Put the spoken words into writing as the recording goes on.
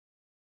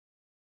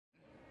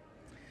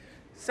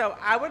So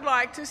I would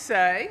like to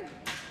say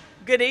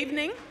good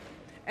evening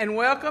and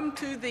welcome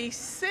to the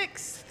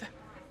 6th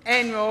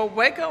annual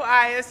Waco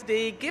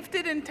ISD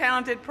Gifted and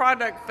Talented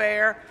Product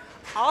Fair,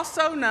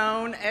 also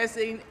known as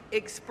the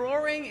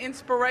Exploring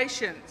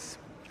Inspirations.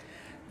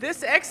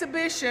 This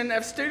exhibition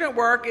of student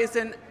work is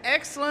an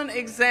excellent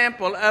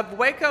example of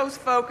Waco's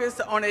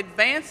focus on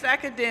advanced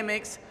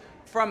academics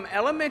from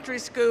elementary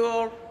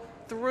school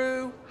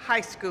through high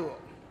school.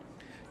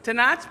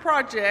 Tonight's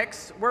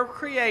projects were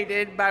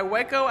created by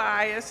Waco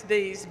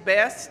ISD's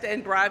best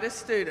and brightest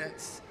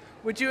students.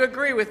 Would you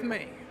agree with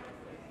me?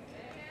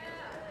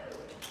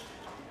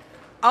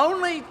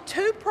 Only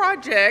 2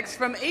 projects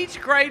from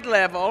each grade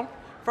level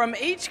from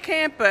each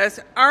campus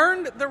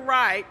earned the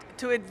right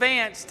to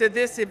advance to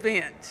this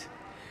event.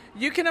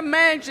 You can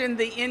imagine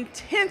the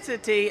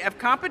intensity of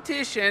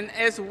competition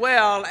as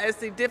well as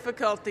the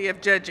difficulty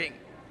of judging.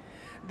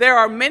 There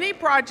are many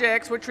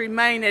projects which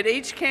remain at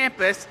each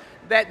campus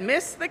that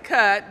miss the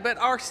cut but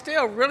are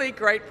still really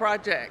great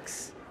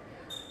projects.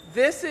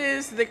 This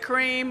is the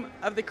cream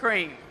of the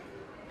cream.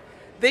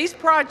 These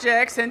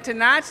projects and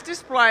tonight's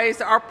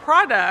displays are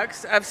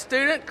products of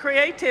student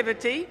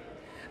creativity,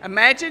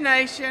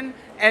 imagination,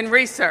 and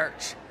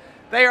research.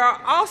 They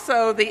are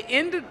also the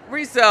end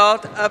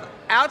result of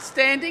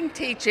outstanding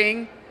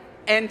teaching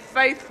and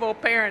faithful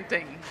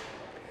parenting.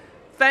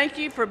 Thank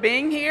you for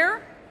being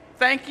here.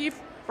 Thank you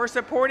for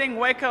supporting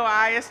Waco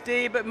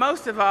ISD, but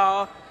most of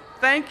all,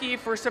 thank you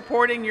for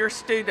supporting your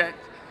student.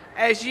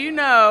 As you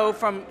know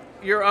from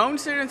your own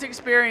students'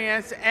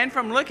 experience and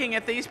from looking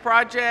at these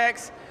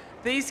projects,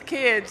 these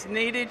kids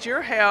needed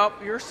your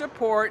help, your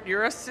support,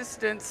 your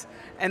assistance,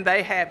 and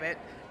they have it.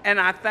 And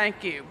I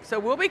thank you. So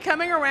we'll be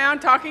coming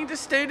around talking to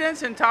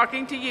students and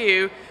talking to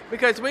you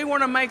because we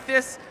want to make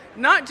this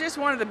not just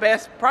one of the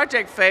best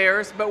project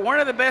fairs, but one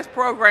of the best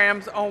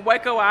programs on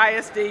Waco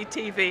ISD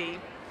TV.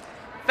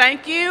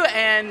 Thank you,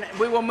 and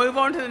we will move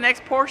on to the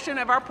next portion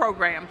of our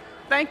program.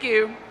 Thank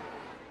you.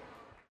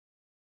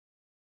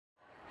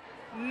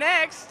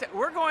 Next,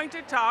 we're going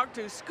to talk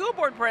to School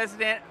Board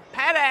President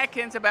Pat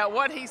Atkins about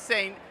what he's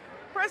seen.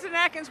 President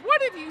Atkins,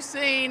 what have you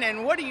seen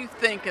and what do you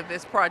think of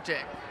this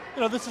project?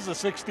 You know, this is the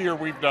 6th year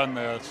we've done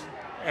this,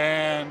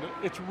 and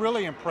it's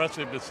really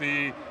impressive to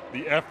see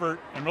the effort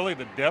and really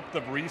the depth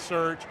of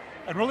research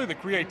and really the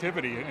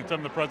creativity in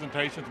some of the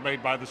presentations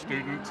made by the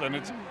students,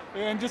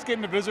 and just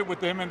getting to visit with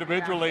them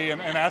individually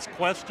and ask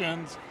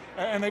questions.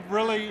 And they've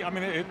really, I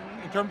mean, in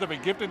terms of a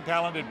gifted and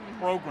talented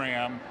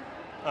program,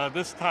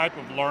 this type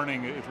of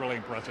learning is really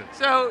impressive.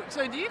 So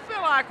do you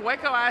feel like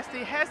Waco ISD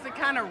has the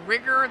kind of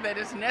rigor that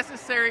is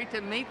necessary to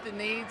meet the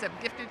needs of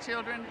gifted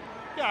children?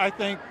 Yeah, I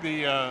think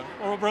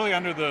really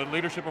under the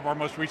leadership of our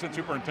most recent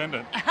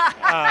superintendent,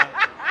 by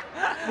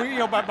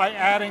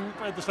adding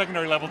at the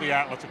secondary level the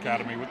Atlas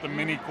Academy with the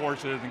mini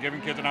courses and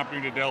giving kids an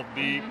opportunity to delve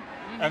deep,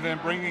 and then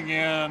bringing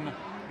in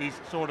these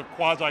sort of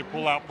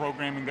quasi-pull-out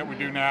programming that we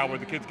do now where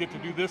the kids get to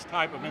do this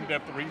type of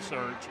in-depth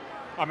research.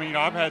 I mean,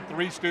 I've had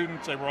 3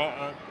 students, they were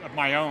all, of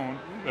my own,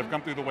 that have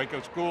come through the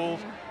Waco schools.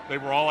 They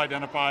were all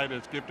identified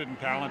as gifted and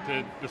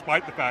talented,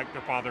 despite the fact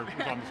their father was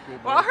on the school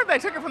board. Well, I heard they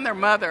took it from their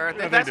mother.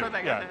 Yeah, That's what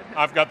they got. Yeah,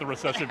 I've got the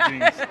recessive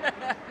genes.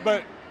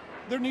 But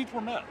their needs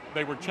were met.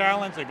 They were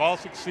challenged. They've all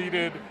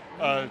succeeded.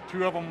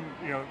 2 of them,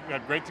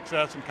 had great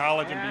success in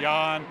college and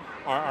beyond.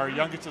 Our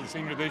youngest is a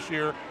senior this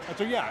year. And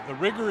so, yeah, the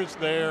rigor is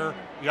there.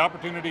 The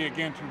opportunity,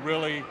 again, to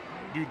really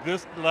do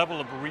this level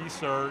of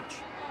research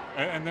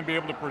and then be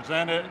able to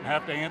present it and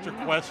have to answer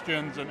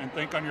questions and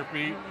think on your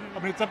feet. I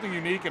mean, it's something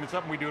unique, and it's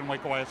something we do in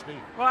Waco ISD.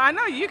 Well, I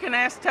know you can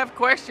ask tough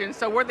questions,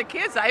 so were the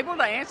kids able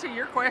to answer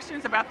your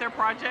questions about their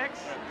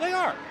projects? They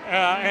are,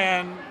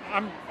 and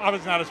I'm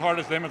obviously not as hard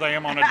as them as I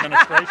am on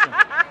administration.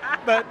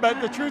 but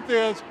the truth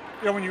is,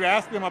 when you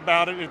ask them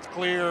about it, it's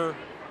clear.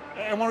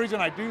 And one reason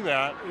I do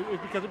that is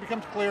because it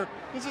becomes clear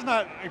this is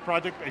not a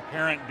project a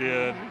parent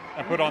did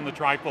and put on the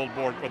trifold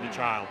board for the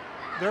child.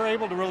 They're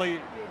able to really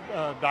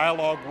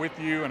dialogue with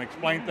you and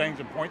explain things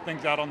and point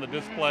things out on the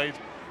displays.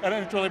 And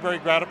it's really very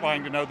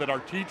gratifying to know that our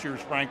teachers,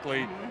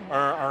 frankly,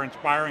 are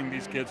inspiring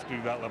these kids to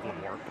do that level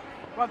of work.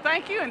 Well,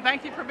 thank you, and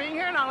thank you for being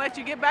here, and I'll let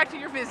you get back to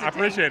your visiting. I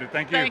appreciate it.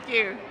 Thank you. Thank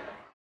you.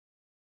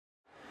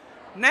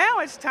 Now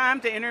it's time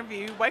to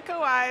interview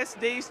Waco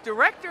ISD's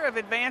Director of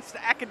Advanced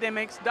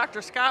Academics,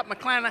 Dr. Scott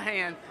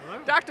McClanahan.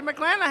 Hello. Dr.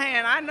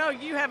 McClanahan, I know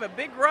you have a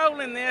big role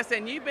in this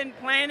and you've been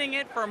planning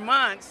it for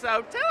months,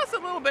 so tell us a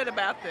little bit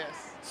about this.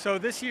 So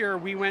this year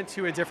we went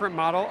to a different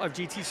model of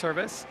GT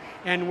service,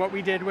 and what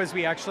we did was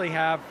we actually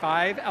have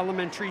 5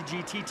 elementary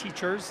GT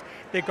teachers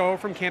that go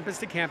from campus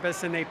to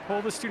campus, and they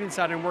pull the students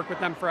out and work with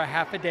them for a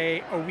half a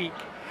day a week.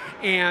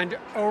 And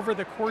over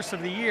the course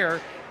of the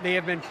year, they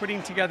have been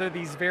putting together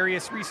these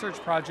various research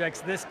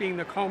projects, this being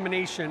the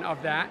culmination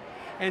of that.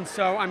 And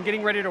so I'm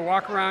getting ready to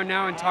walk around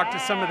now and talk to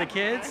some of the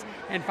kids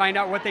and find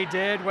out what they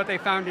did, what they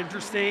found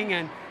interesting,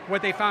 and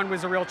what they found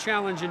was a real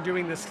challenge in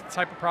doing this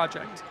type of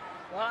project.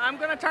 Well, I'm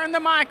going to turn the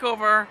mic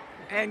over,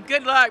 and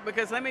good luck,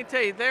 because let me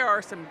tell you, there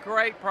are some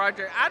great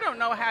projects. I don't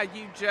know how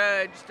you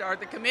judged, or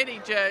the committee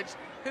judged,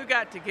 who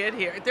got to get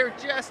here. They're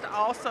just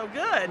all so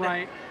good.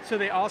 Right. So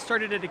they all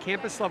started at a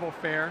campus level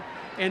fair,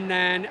 and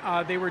then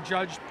they were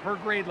judged per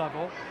grade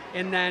level,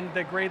 and then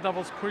the grade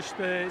levels pushed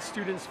the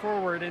students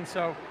forward, and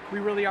so we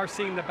really are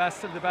seeing the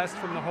best of the best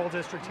from the whole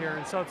district here,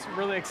 and so it's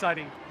really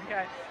exciting.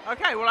 Okay.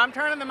 Okay, well, I'm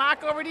turning the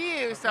mic over to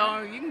you,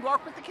 so you can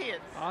work with the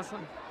kids.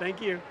 Awesome.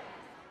 Thank you.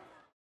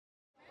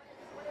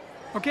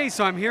 Okay,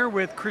 so I'm here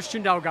with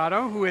Christian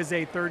Delgado, who is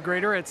a third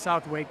grader at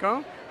South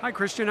Waco. Hi,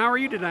 Christian. How are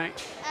you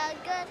tonight?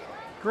 Good.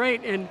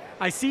 Great. And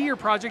I see your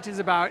project is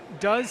about,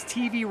 does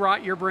TV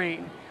rot your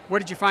brain? What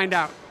did you find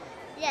out?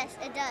 Yes,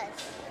 it does.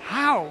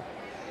 How?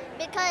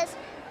 Because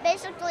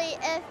basically,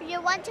 if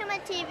you watch too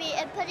much TV,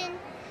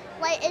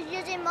 it's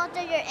using most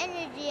of your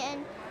energy,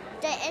 and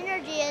the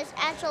energy is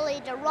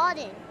actually the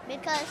rotting.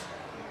 Because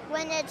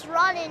when it's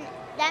rotting,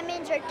 that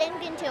means you're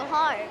thinking too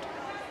hard.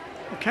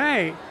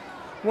 Okay.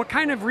 What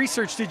kind of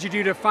research did you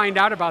do to find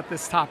out about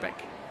this topic?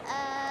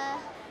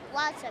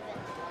 Lots of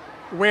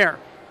it. Where?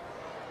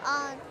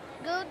 On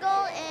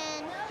Google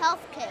and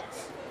Health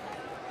Kids.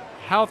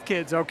 Health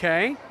Kids,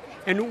 okay.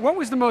 And what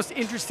was the most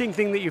interesting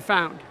thing that you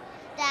found?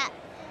 That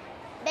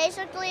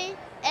basically,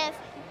 if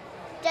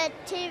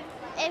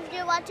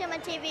you watch too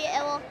much TV,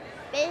 it will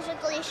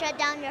basically shut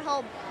down your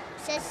whole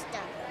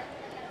system.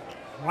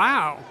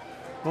 Wow.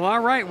 Well, all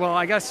right. Well,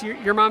 I guess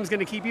your mom's going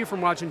to keep you from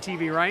watching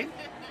TV, right?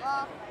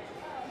 Well,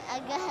 I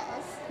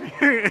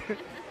guess.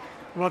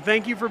 Well,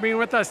 thank you for being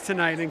with us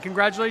tonight, and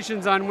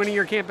congratulations on winning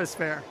your campus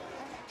fair.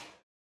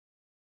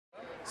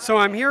 So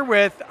I'm here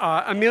with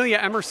Amelia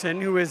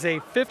Emerson, who is a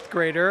fifth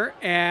grader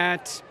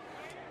at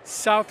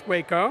South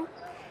Waco,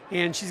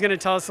 and she's going to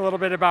tell us a little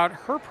bit about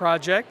her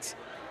project.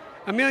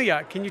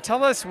 Amelia, can you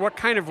tell us what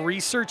kind of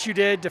research you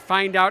did to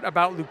find out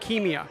about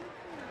leukemia?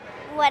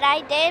 What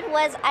I did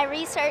was I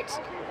researched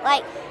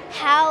like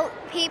how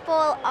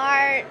people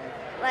are,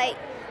 like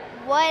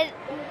what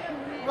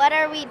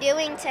are we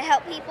doing to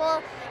help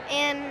people,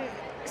 and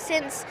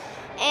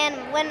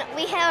when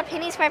we held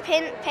pennies for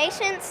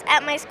patients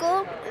at my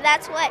school,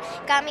 that's what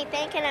got me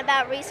thinking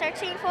about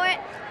researching for it.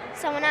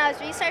 So when I was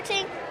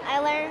researching, I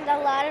learned a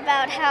lot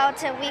about how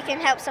we can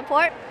help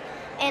support,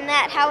 and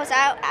that how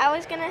I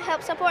was going to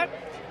help support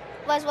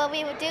was what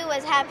we would do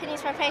was have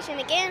pennies per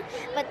patient again,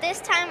 but this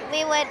time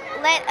we would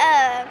let,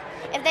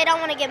 if they don't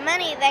want to give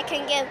money, they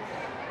can give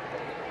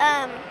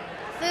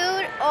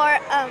food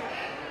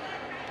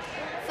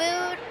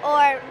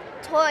or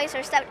toys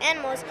or stuffed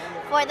animals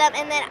for them,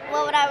 and then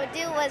what I would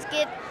do was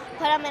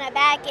put them in a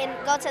bag and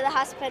go to the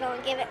hospital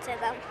and give it to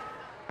them.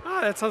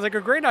 Oh, that sounds like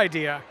a great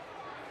idea.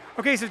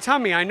 Okay, so tell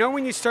me, I know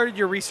when you started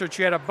your research,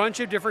 you had a bunch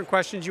of different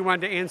questions you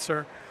wanted to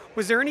answer.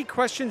 Was there any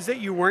questions that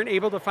you weren't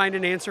able to find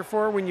an answer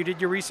for when you did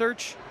your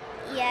research?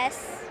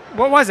 Yes.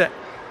 What was it?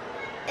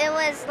 It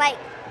was like,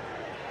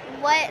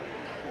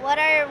 what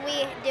are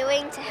we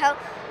doing to help?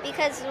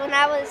 Because when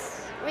I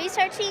was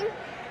researching,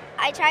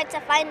 I tried to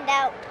find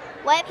out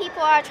what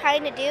people are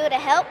trying to do to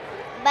help,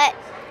 but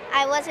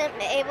I wasn't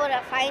able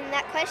to find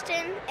that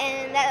question,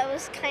 and that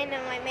was kind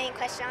of my main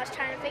question I was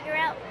trying to figure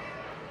out.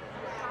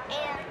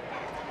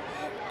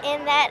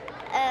 And that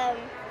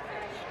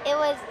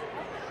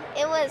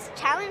it was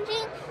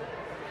challenging,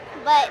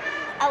 but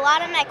a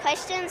lot of my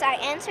questions I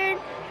answered,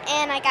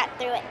 and I got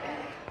through it.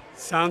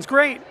 Sounds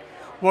great.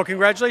 Well,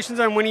 congratulations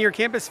on winning your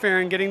campus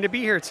fair and getting to be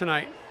here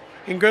tonight.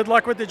 And good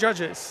luck with the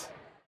judges.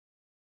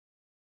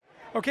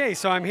 Okay,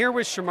 so I'm here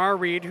with Shamar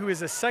Reed, who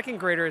is a second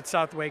grader at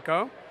South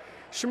Waco.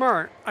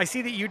 Shamar, I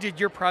see that you did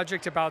your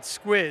project about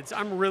squids.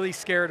 I'm really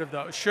scared of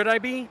those. Should I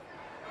be?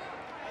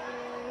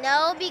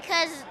 No,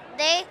 because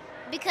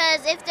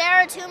if there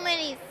are too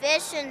many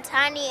fish and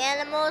tiny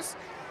animals,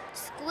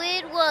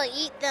 squid will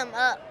eat them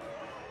up.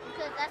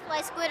 Because that's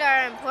why squid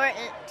are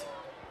important.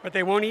 But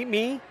they won't eat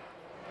me?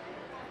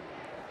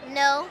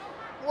 No.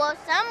 Well,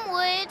 some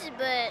would,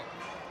 but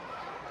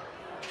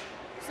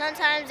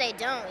sometimes they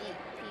don't eat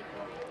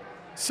people.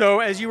 So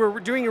as you were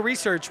doing your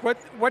research,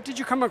 what did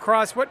you come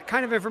across? What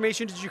kind of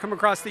information did you come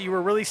across that you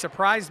were really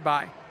surprised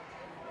by?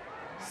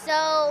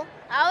 So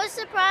I was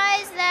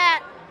surprised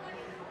that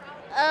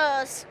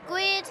a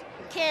squid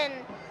can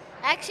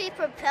actually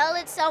propel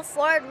itself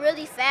forward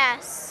really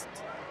fast.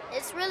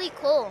 It's really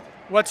cool.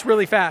 What's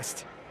really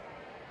fast?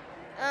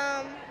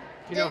 Do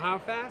you know how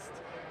fast?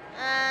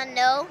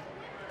 No.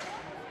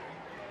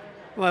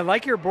 Well, I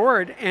like your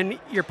board, and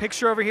your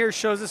picture over here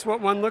shows us what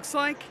one looks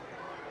like.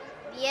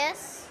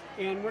 Yes.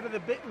 And what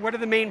are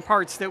the main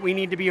parts that we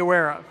need to be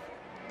aware of?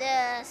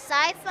 The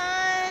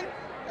siphon,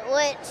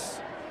 which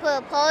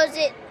propels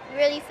it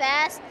really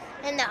fast,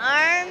 and the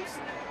arms,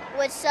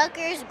 which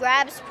suckers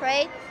grabs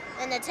prey,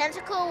 and the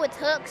tentacle with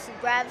hooks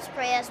grabs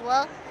prey as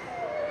well.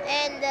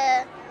 And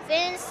the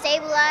fins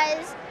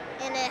stabilize,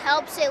 and it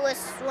helps it with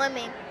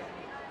swimming.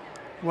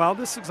 Well,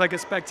 this looks like a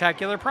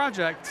spectacular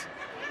project.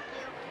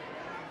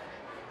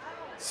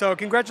 So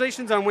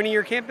congratulations on winning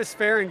your campus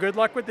fair, and good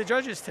luck with the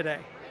judges today.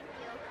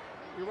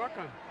 You're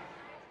welcome.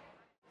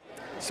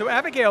 So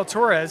Abigail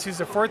Torres, who's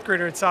a fourth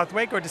grader at South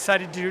Waco,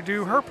 decided to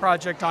do her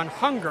project on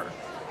hunger.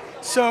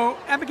 So,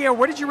 Abigail,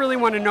 what did you really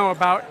want to know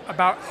about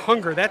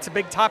hunger? That's a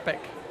big topic.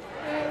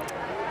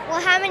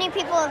 Well, how many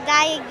people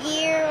die a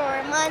year or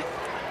a month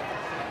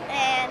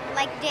and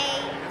like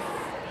days?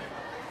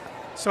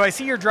 So I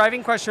see your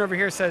driving question over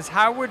here says,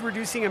 how would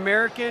reducing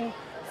American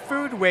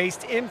food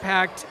waste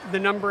impact the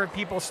number of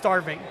people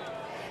starving?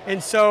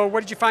 And so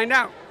what did you find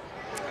out?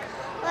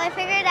 Well, I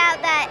figured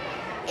out that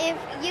if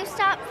you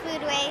stop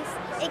food waste,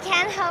 it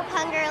can help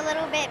hunger a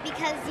little bit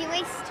because you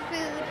waste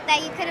food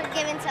that you could have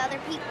given to other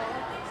people.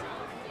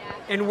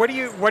 And what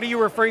are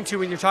you referring to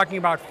when you're talking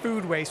about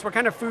food waste? What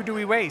kind of food do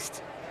we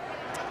waste?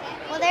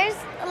 Well, there's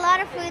a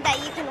lot of food that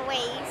you can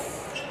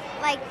waste,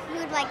 like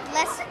food like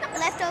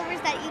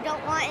leftovers that you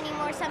don't want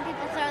anymore. Some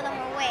people throw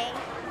them away.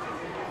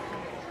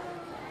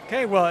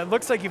 Okay, well, it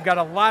looks like you've got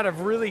a lot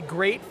of really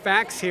great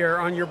facts here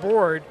on your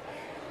board.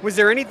 Was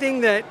there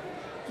anything that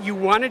you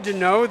wanted to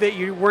know that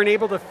you weren't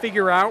able to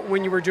figure out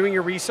when you were doing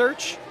your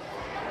research?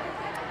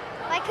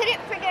 I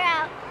couldn't figure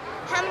out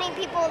how many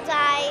people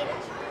died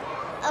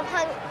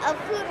of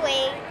food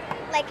waste,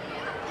 like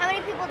how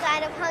many people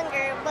died of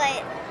hunger,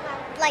 but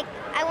like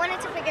I wanted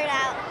to figure it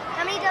out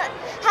how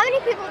many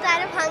people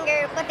died of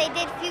hunger, but they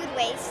did food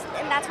waste,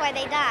 and that's why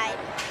they died,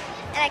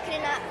 and I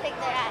could not figure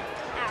that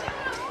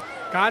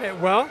out. Got it.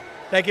 Well,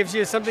 that gives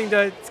you something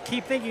to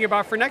keep thinking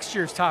about for next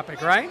year's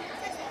topic, right?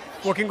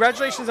 Well,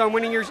 congratulations on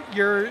winning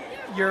your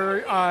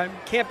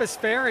campus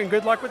fair, and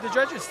good luck with the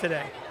judges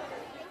today.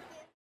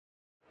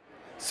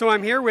 So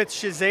I'm here with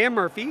Shazia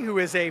Murphy, who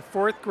is a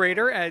 4th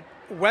grader at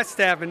West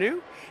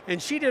Avenue,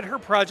 and she did her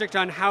project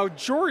on how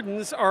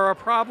Jordans are a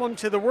problem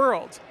to the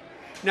world.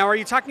 Now, are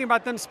you talking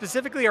about them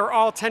specifically, or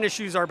all tennis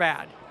shoes are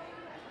bad?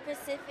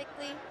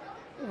 Specifically,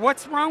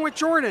 What's wrong with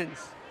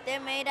Jordans? they're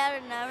made out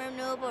of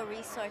non-renewable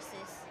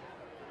resources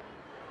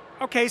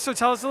Okay, so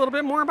tell us a little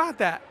bit more about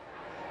that.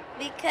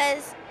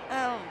 because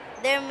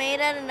they're made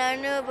out of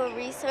non-renewable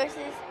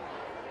resources,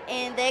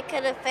 and they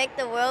could affect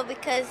the world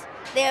because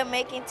they are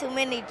making too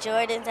many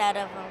Jordans out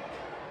of them.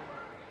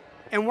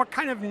 And what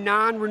kind of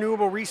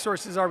non-renewable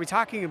resources are we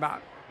talking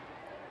about?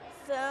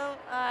 Some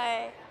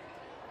are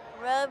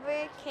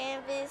rubber,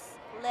 canvas,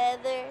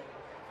 leather,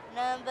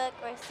 nubuck,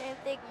 or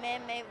synthetic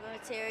man-made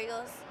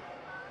materials.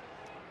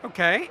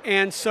 Okay,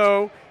 and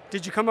so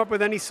did you come up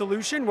with any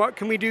solution? What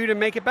can we do to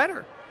make it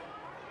better?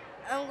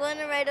 I'm going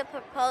to write a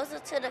proposal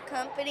to the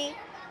company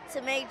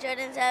to make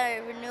Jordans out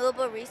of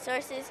renewable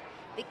resources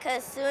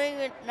because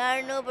suing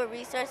non-renewable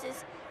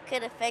resources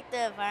could affect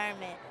the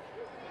environment.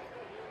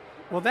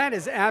 Well, that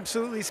is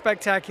absolutely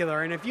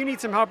spectacular. And if you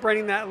need some help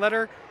writing that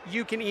letter,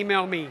 you can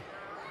email me.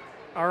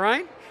 All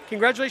right?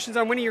 Congratulations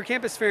on winning your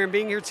campus fair and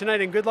being here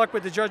tonight, and good luck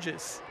with the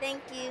judges.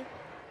 Thank you.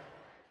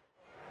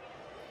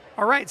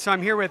 All right, so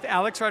I'm here with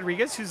Alex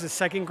Rodriguez, who's a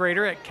 2nd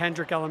grader at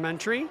Kendrick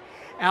Elementary.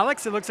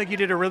 Alex, it looks like you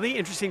did a really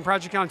interesting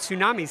project on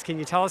tsunamis. Can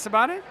you tell us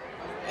about it?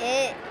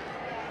 It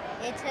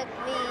took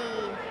me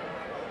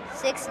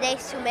 6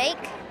 days to make.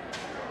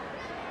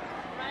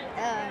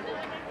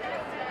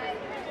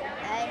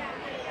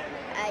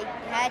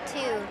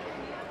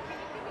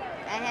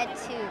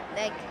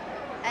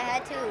 I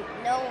had to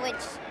know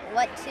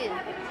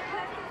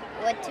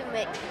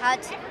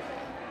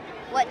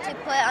what to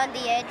put on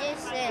the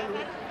edges and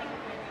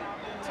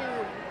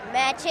to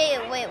match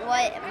it with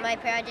what my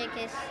project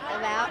is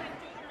about.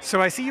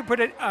 So I see you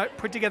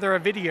put together a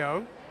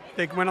video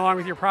that went along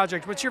with your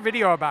project. What's your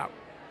video about?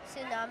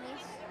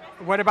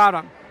 Tsunamis. What about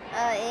them?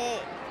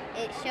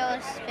 It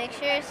shows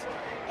pictures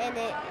and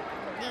it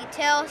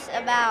details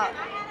about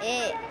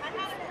it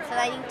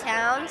flooding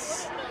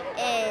towns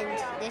and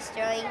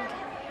destroying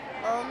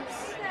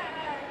homes.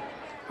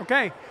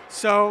 Okay,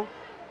 so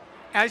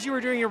as you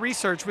were doing your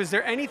research, was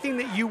there anything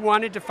that you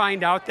wanted to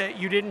find out that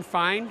you didn't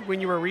find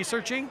when you were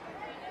researching?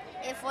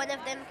 If one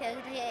of them could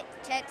hit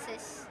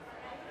Texas.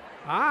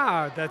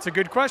 Ah, that's a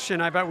good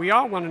question. I bet we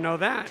all want to know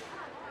that.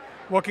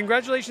 Well,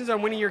 congratulations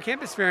on winning your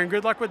campus fair, and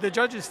good luck with the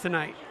judges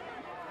tonight.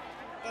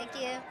 Thank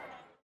you.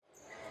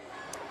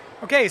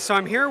 Okay, so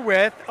I'm here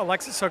with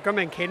Alexis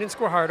Hookham and Cadence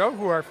Guajardo,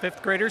 who are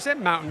 5th graders at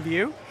Mountain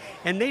View,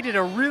 and they did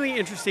a really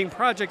interesting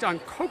project on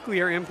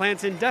cochlear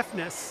implants and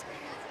deafness.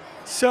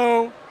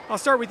 So I'll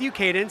start with you,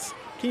 Cadence.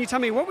 Can you tell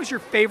me, what was your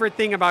favorite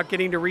thing about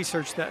getting to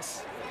research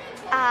this?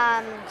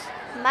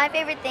 My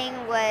favorite thing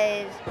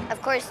was,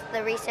 of course,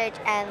 the research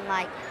and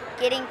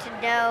getting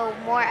to know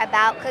more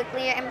about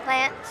cochlear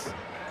implants.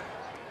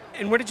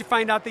 And what did you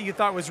find out that you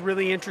thought was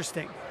really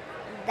interesting?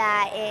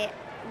 That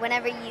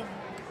whenever you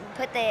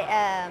put the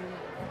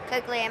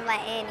cochlear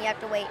implant in, you have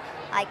to wait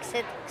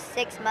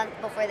 6 months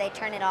before they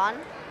turn it on.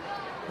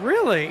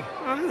 Really?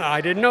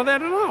 I didn't know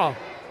that at all.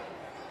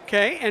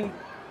 Okay, and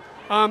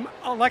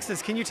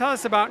Alexis, can you tell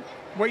us about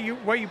what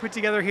you put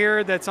together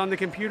here that's on the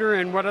computer,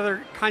 and what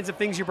other kinds of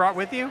things you brought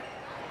with you?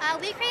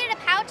 We created a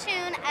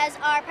Powtoon as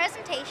our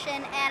presentation,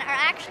 and our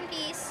action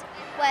piece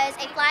was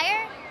a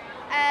flyer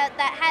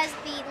that has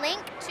the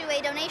link to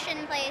a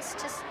donation place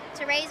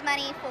to raise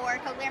money for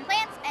cochlear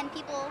implants and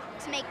people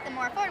to make them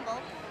more affordable.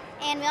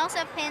 And we also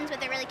have pins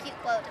with a really cute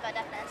quote about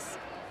deafness.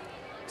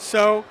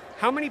 So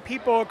how many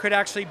people could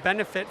actually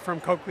benefit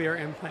from cochlear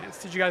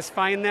implants? Did you guys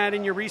find that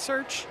in your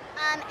research?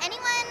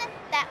 Anyone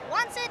that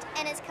wants it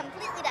and is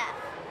completely deaf.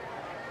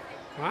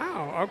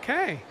 Wow,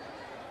 okay.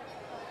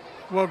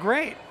 Well,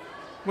 great.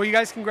 Well, you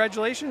guys,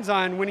 congratulations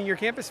on winning your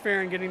campus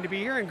fair and getting to be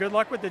here, and good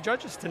luck with the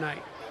judges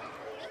tonight.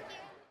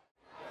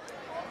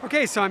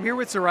 Okay, so I'm here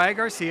with Soraya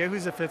Garcia,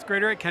 who's a 5th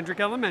grader at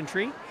Kendrick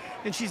Elementary,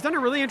 and she's done a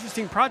really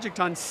interesting project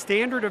on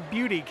standard of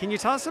beauty. Can you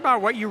tell us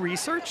about what you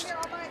researched?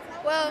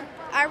 Well,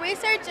 I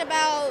researched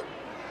about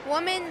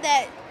women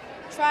that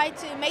try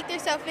to make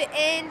themselves fit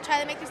in,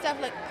 try to make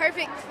themselves look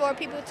perfect for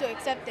people to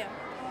accept them.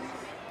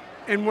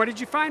 And what did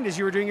you find as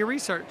you were doing your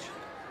research?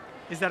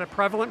 Is that a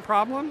prevalent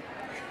problem?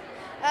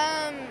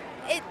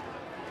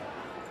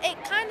 It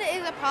kind of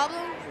is a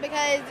problem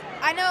because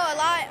I know a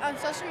lot on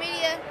social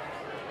media.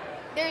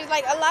 There's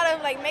like a lot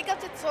of like makeup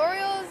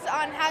tutorials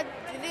on how to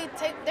do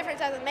different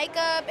types of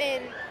makeup,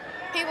 and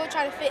people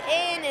try to fit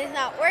in and it's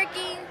not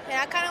working. And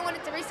I kind of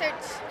wanted to research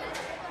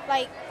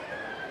like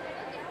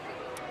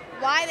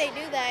why they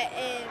do that.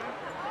 And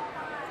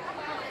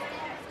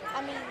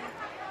I mean,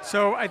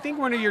 so I think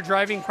one of your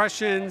driving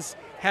questions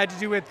had to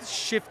do with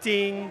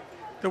shifting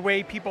the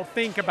way people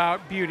think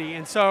about beauty.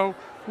 And so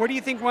what do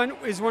you think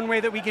is one way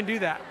that we can do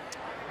that?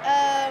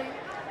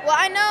 Well,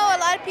 I know a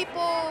lot of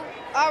people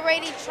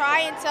already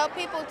try and tell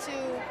people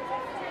to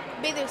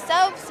be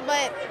themselves,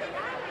 but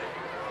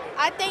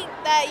I think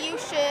that you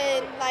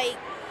should like,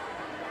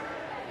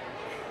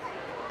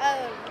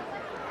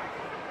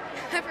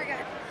 I forgot.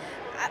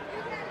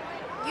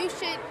 You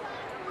should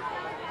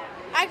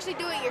actually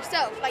do it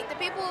yourself. Like the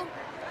people,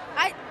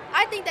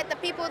 I think that the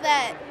people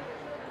that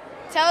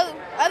tell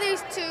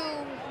others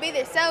to be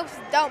themselves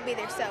don't be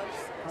themselves.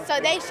 So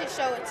they should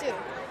show it too.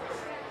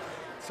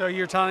 So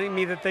you're telling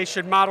me that they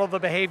should model the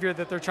behavior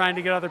that they're trying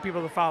to get other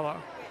people to follow.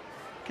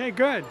 Okay,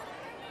 good.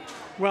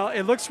 Well,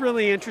 it looks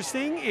really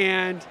interesting,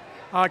 and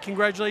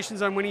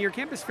congratulations on winning your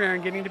campus fair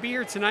and getting to be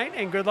here tonight,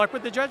 and good luck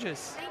with the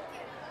judges. Thank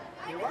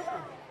you. You're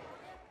welcome.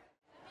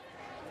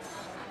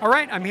 All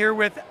right, I'm here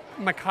with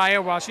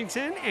Micaiah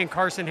Washington and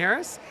Carson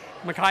Harris.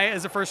 Micaiah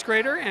is a 1st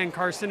grader and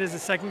Carson is a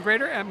 2nd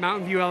grader at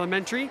Mountain View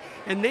Elementary,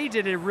 and they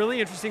did a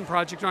really interesting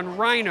project on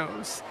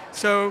rhinos.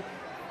 So,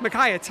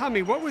 Micaiah, tell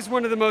me, what was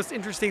one of the most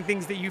interesting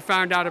things that you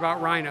found out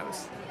about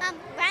rhinos?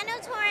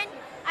 Rhino's horn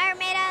are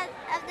made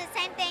of the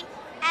same thing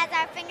as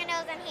our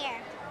fingernails and hair.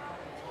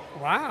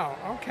 Wow,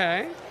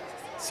 okay.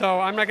 So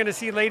I'm not going to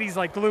see ladies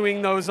like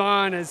gluing those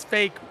on as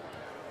fake,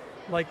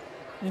 like,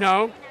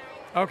 no?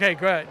 Okay,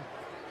 good.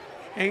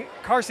 And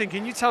Carson,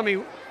 can you tell me,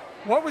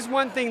 what was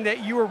one thing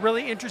that you were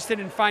really interested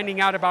in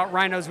finding out about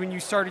rhinos when you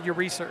started your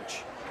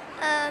research?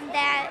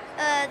 That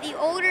the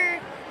older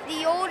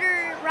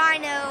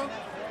rhino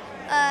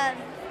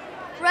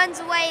runs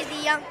away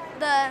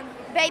the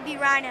baby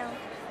rhino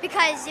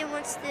because it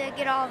wants to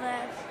get all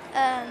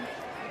the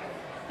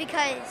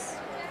because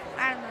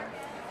I don't know,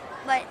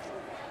 but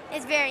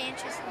it's very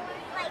interesting.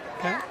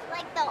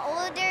 Like the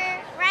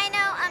older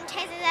rhino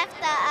chases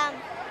after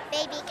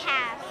baby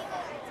calf.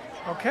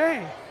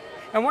 Okay.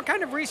 And what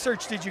kind of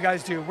research did you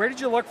guys do? Where did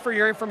you look for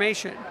your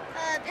information?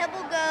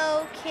 Pebble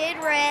Go, Kid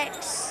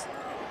Rex,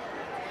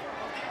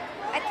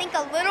 I think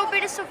a little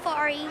bit of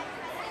Safari.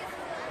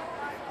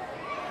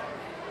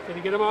 Did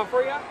he get them all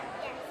for you?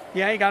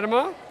 Yeah, you got them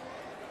all?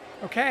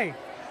 Okay.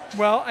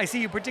 Well, I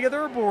see you put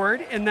together a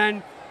board, and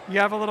then you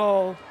have a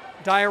little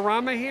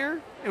diorama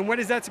here. And what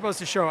is that supposed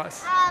to show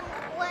us?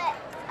 What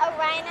a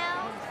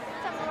rhino,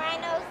 some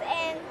rhinos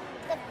in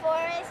the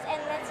forest,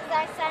 and this is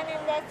our sun,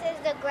 and this is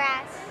the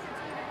grass.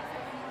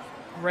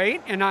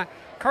 Great. And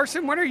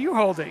Carson, what are you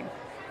holding?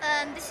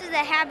 This is the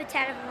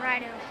habitat of a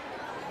rhino.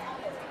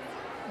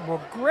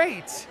 Well,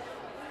 great.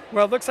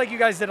 Well, it looks like you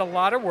guys did a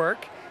lot of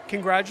work.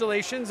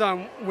 Congratulations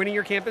on winning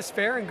your campus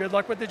fair, and good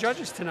luck with the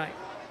judges tonight.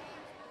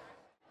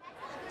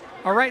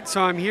 All right,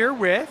 so I'm here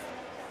with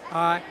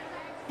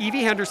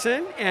Evie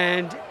Henderson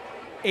and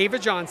Ava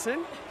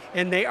Johnson,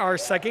 and they are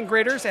 2nd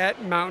graders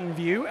at Mountain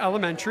View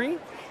Elementary,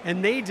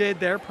 and they did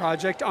their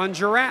project on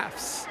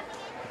giraffes.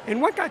 And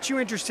what got you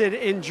interested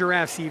in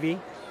giraffes, Evie?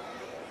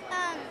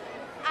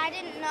 I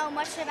didn't know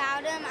much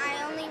about them.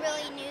 I only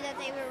really knew that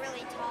they were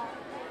really tall.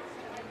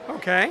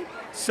 Okay,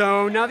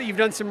 so now that you've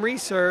done some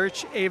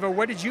research, Ava,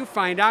 what did you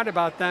find out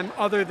about them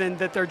other than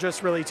that they're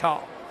just really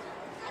tall?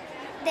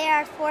 They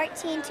are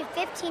 14 to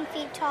 15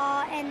 feet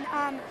tall, and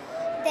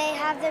they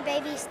have their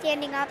babies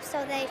standing up,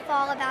 so they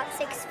fall about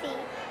 6 feet.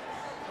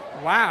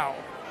 Wow.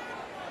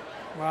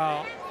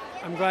 Well,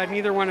 I'm glad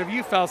neither one of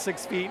you fell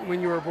 6 feet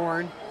when you were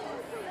born.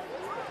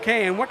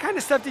 Okay, and what kind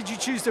of stuff did you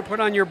choose to put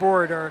on your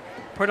board or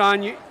put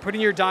in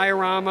your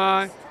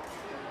diorama?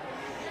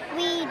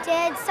 We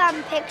did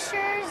some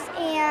pictures,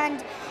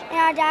 and in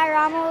our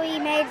diorama we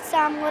made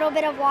some little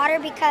bit of water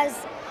because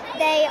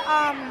they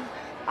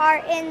are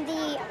in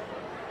the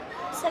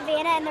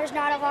savannah and there's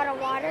not a lot of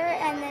water,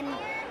 and then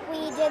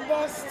we did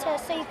this so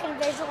you can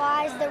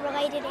visualize the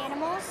related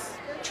animals.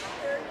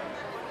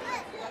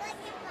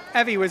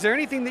 Evie, was there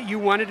anything that you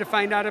wanted to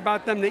find out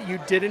about them that you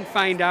didn't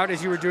find out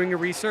as you were doing your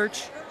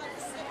research?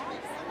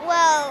 Well,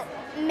 Well,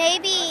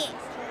 maybe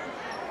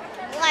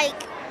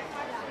like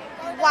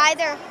why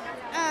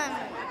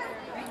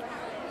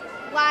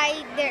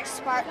they're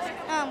spark.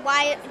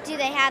 Why do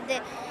they have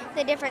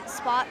the different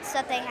spots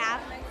that they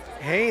have?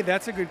 Hey,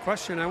 that's a good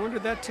question. I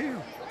wondered that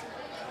too.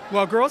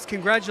 Well, girls,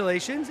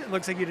 congratulations. It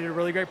looks like you did a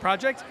really great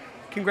project.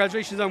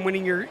 Congratulations on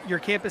winning your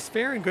campus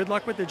fair, and good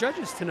luck with the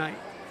judges tonight.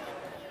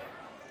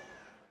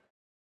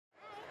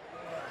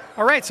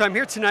 All right, so I'm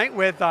here tonight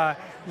with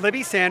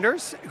Libby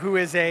Sanders, who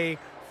is a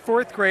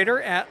 4th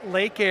grader at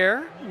Lake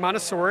Air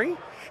Montessori,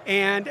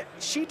 and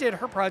she did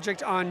her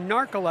project on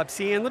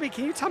narcolepsy. And Libby,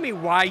 can you tell me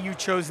why you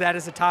chose that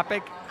as a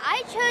topic?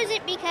 I chose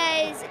it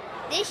because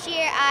this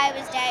year I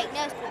was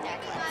diagnosed with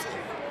narcolepsy,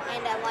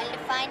 and I wanted to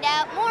find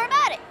out more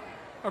about it.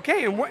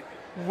 Okay, and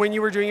when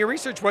you were doing your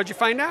research, what did you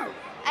find out?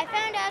 I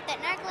found out that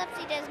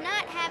narcolepsy does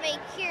not have a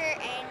cure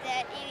and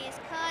that it is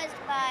caused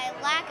by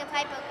lack of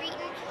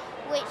hypocretin,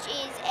 which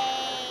is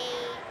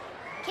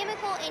a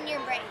chemical in your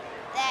brain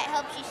that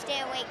helps you stay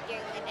awake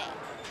during the day.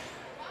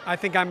 I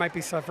think I might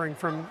be suffering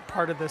from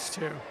part of this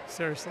too,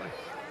 seriously.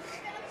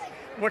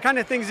 What kind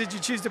of things did you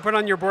choose to put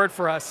on your board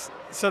for us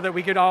so that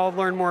we could all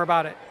learn more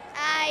about it?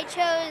 I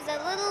chose a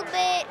little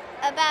bit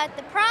about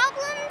the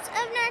problems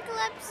of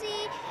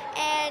narcolepsy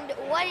and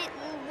what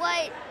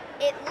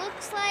it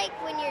looks like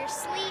when you're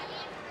asleep.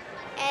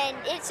 And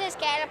it says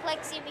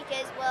cataplexy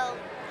because, well,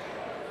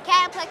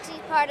 cataplexy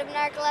is part of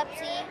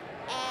narcolepsy,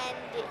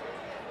 and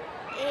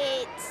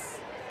it's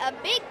a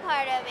big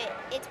part of it.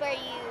 It's where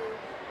you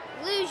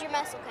lose your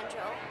muscle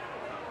control.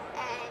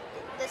 And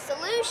the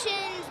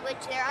solutions,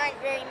 which there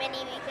aren't very many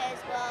because,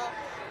 well,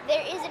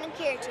 there isn't a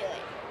cure to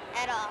it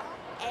at all.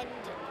 And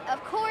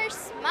of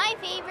course, my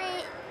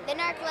favorite, the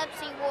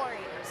narcolepsy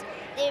warriors.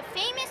 They're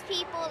famous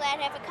people that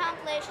have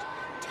accomplished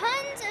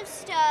tons of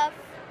stuff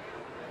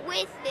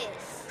with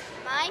this.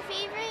 My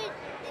favorite,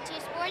 the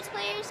 2 sports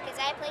players, because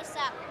I play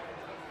soccer.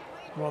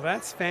 Well,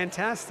 that's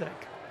fantastic.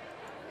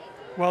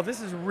 Well,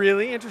 this is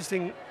really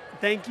interesting.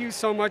 Thank you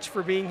so much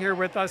for being here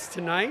with us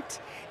tonight,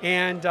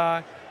 and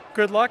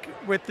good luck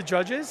with the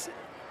judges.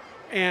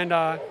 And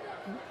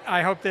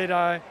I hope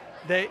that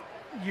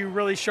you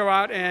really show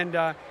out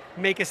and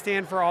make a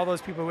stand for all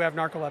those people who have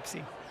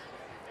narcolepsy.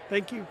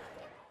 Thank you.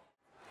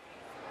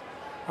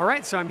 All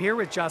right, so I'm here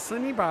with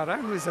Jocelyn Ibarra,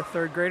 who is a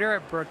 3rd grader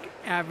at Brook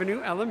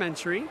Avenue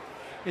Elementary.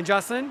 And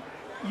Jocelyn,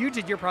 you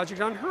did your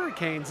project on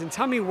hurricanes, and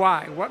tell me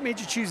why. What made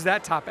you choose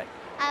that topic?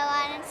 I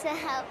wanted to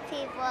help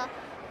people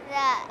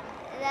that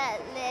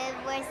live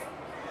where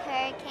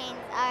hurricanes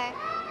are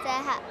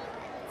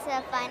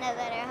to find a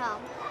better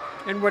home.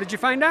 And what did you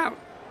find out?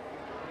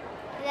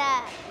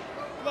 That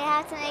they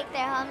have to make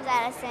their homes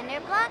out of cinder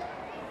block.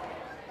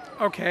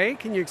 Okay,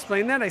 can you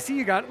explain that? I see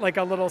you got like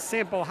a little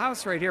sample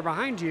house right here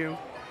behind you.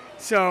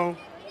 So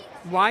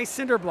why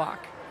cinder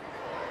block?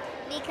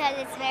 Because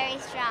it's very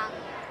strong.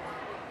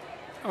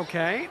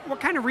 Okay, what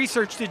kind of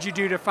research did you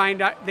do to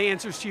find out the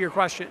answers to your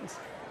questions?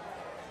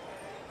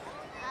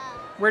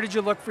 Where did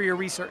you look for your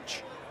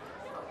research?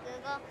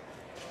 Google.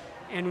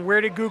 And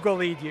where did Google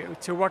lead you?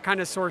 To what kind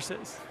of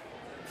sources?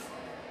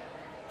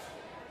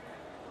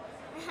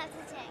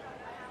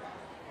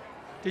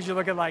 Did you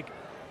look at like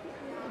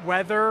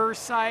weather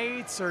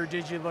sites, or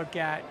did you look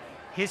at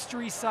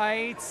history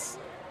sites?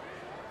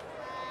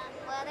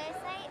 Weather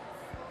sites.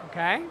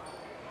 Okay.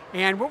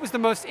 And what was the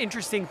most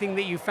interesting thing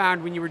that you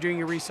found when you were doing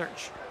your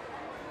research?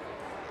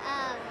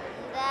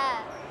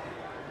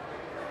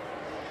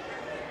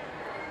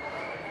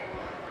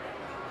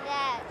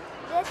 That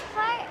this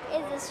part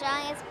is the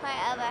strongest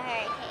part of a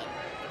hurricane.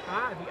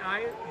 Ah,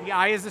 the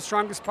eye is the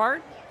strongest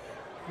part?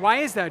 Why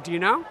is that? Do you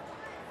know? No.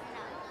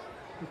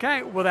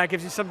 Okay, well that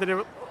gives you something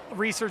to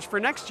research for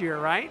next year,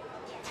 right?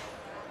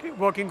 Okay,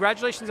 well,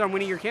 congratulations on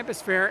winning your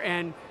campus fair,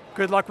 and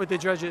good luck with the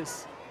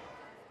judges.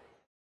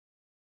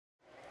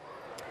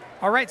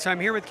 All right, so I'm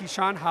here with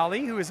Keyshawn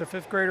Holly, who is a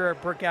 5th grader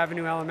at Brook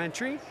Avenue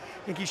Elementary.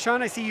 And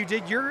Keyshawn, I see you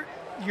did your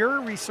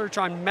research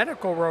on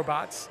medical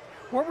robots.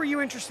 What were you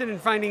interested in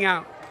finding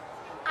out?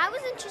 I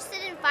was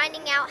interested in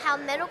finding out how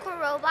medical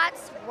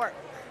robots work.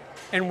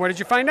 And what did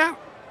you find out?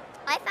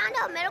 I found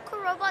out medical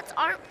robots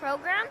aren't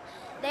programmed.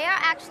 They are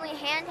actually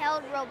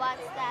handheld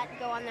robots that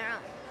go on their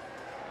own.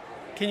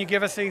 Can you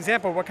give us an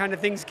example? What kind of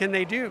things can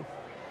they do?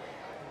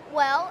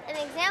 Well, an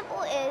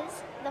example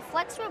is the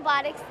Flex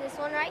Robotics, this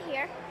one right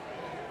here,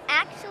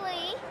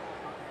 actually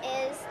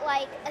is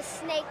like a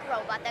snake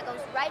robot that goes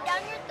right down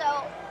your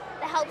throat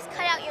that helps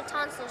cut out your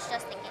tonsils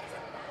just in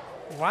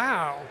case.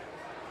 Wow.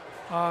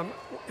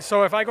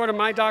 So if I go to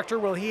my doctor,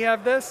 will he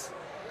have this?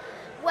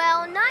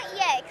 Well, not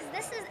yet, because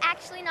this is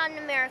actually not in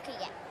America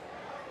yet.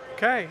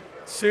 Okay.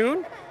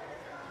 Soon?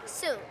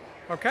 Soon.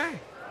 Okay.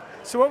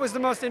 So what was the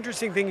most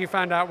interesting thing you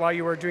found out while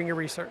you were doing your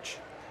research?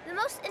 The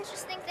most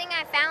interesting thing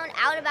I found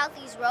out about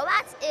these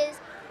robots is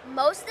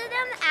most of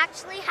them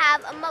actually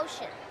have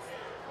emotions.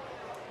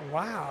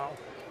 Wow.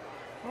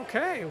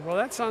 Okay, well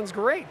that sounds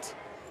great.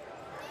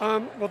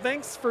 Well,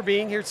 thanks for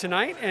being here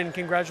tonight, and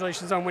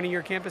congratulations on winning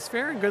your campus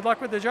fair, and good luck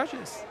with the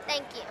judges.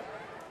 Thank you.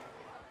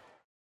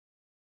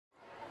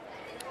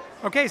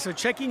 Okay, so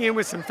checking in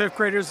with some 5th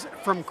graders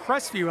from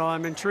Crestview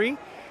Elementary.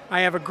 I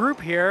have a group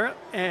here,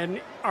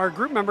 and our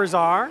group members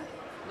are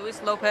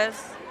Luis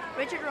Lopez,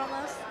 Richard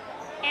Ramos.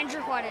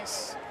 Andrew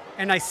Juarez.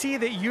 and I see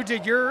that you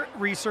did your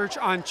research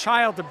on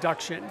child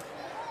abduction.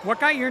 What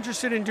got you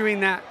interested in doing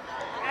that?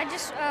 I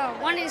just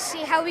wanted to see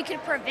how we could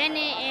prevent it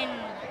and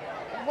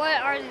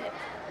what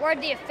are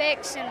the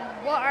effects and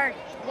what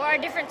are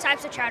different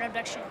types of child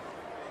abduction.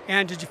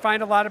 And did you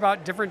find a lot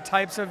about different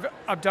types of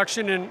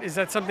abduction, and is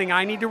that something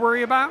I need to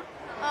worry about?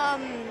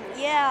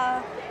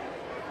 Yeah,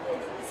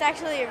 it's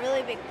actually a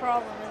really big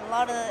problem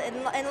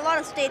in a lot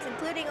of states,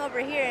 including over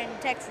here in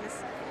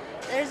Texas.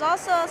 There's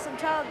also some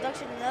child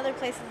abduction in other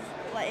places,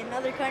 like in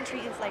other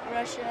countries like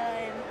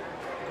Russia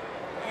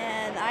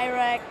and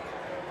Iraq.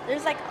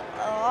 There's like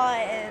a lot,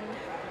 and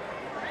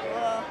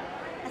well,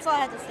 that's all I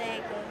have to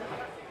say.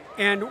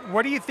 And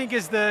what do you think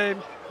is the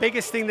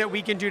biggest thing that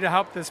we can do to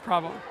help this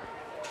problem?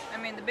 I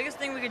mean, the biggest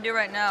thing we can do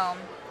right now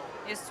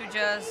is to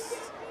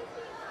just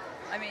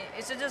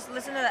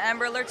listen to the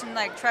Amber Alerts and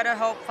like try to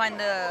help find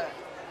the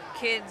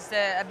kids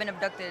that have been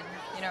abducted,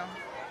 you know.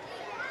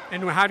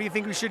 And how do you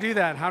think we should do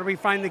that? How do we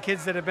find the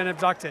kids that have been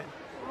abducted?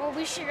 Well,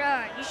 you should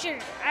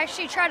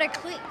actually try to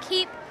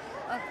keep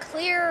a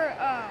clear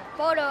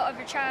photo of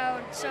your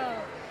child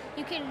so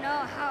you can know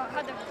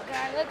how the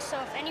guy looks. So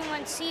if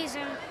anyone sees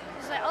him,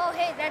 it's like, oh,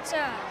 hey, that's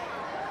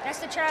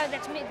the child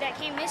that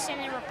came missing,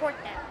 and report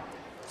that.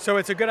 So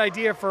it's a good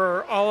idea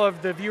for all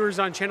of the viewers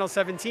on Channel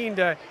 17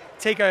 to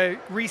take a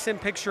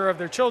recent picture of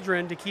their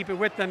children to keep it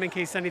with them in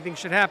case anything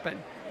should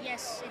happen.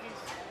 Yes, it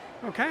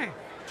is. Okay.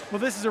 Well,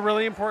 this is a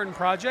really important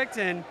project,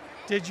 and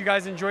did you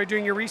guys enjoy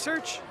doing your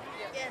research?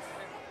 Yes.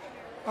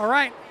 All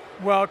right.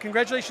 Well,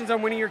 congratulations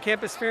on winning your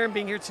campus fair and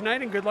being here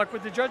tonight, and good luck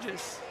with the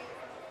judges.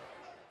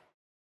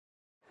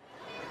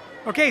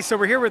 Okay, so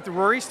we're here with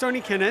Rory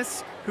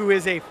Stoney-Kinnis, who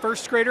is a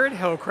 1st grader at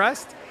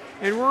Hillcrest.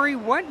 And Rory,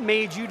 what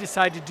made you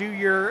decide to do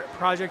your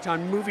project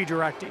on movie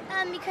directing?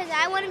 Because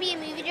I want to be a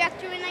movie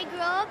director when I grow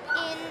up,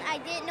 and I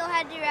didn't know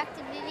how to direct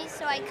a movie,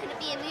 so I couldn't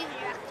be a movie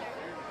director.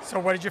 So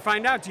what did you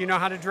find out? Do you know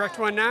how to direct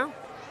one now?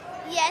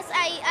 Yes,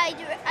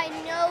 I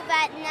know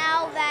that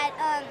now that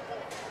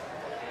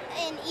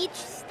in each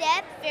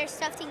step there's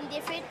something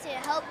different to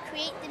help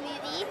create the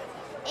movie,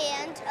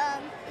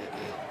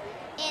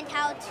 and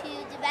how to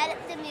develop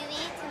the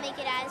movie to make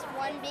it as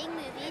one big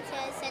movie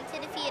to send to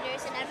the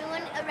theaters and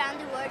everyone around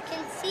the world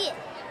can see it.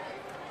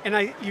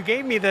 And you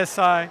gave me this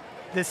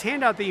this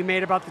handout that you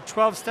made about the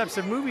 12 steps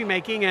of movie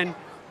making, and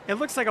it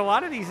looks like a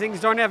lot of these things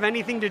don't have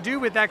anything to do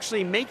with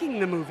actually making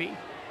the movie.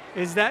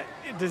 Is that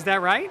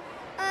right?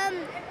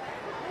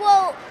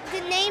 Well,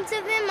 the names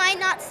of them might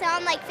not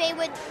sound like they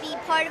would be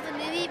part of a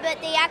movie, but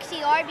they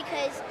actually are,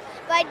 because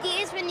the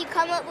idea is when you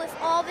come up with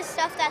all the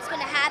stuff that's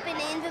going to happen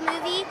in the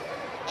movie,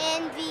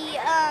 and the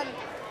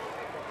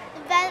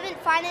development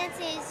finance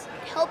is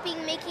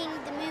helping making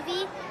the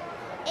movie,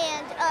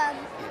 and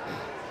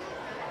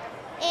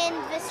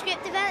the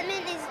script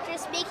development is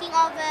just making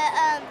all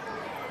the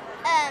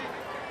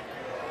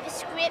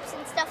scripts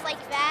and stuff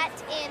like that,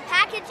 and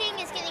packaging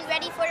is getting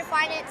ready for the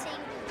financing.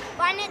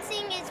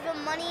 Financing is the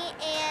money,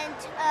 and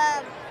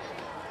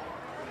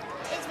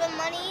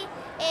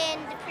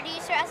the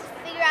producer has to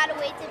figure out a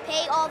way to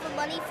pay all the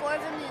money for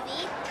the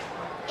movie.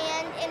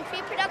 And in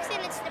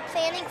pre-production, it's the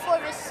planning for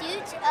the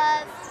shoot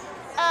of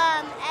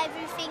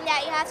everything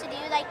that you have to do,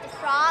 like the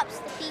props,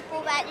 the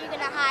people that you're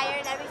gonna hire,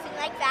 and everything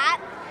like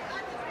that.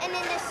 And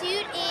then the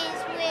shoot is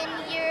when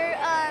you're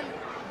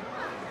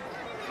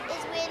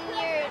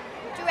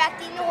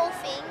directing the whole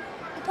thing.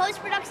 The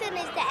post-production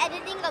is the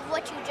editing of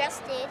what you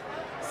just did.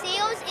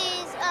 Sales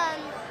is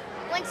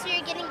once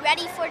you're getting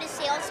ready for the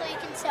sale so you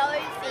can sell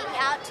everything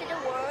out to the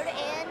world.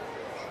 And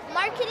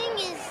marketing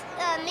is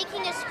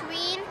making a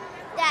screen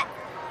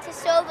to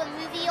show the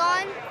movie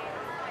on,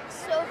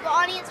 so the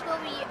audience will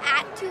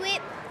react to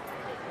it.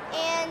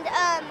 And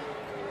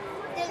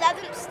the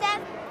 11th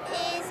step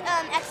is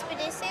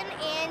expedition,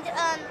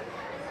 and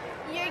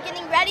you're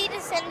getting ready to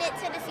send it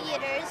to the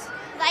theaters,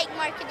 like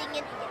marketing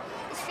and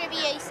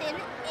distribution.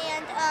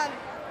 And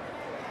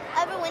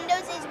other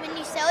windows is when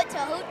you sell it to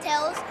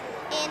hotels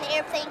and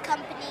airplane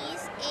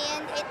companies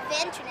and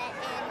the internet,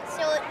 and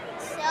sell it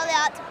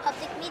out to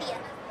public media.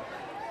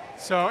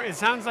 So it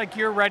sounds like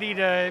you're ready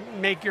to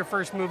make your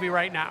first movie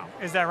right now.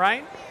 Is that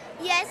right?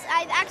 Yes,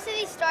 I've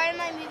actually started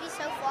my movie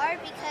so far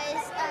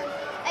because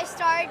I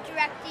started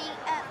directing.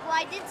 Well,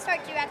 I did start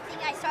directing.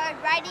 I started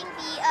writing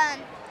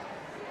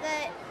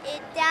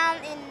it down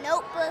in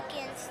notebook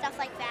and stuff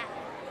like that.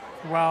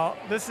 Well,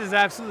 this is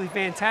absolutely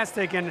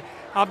fantastic, and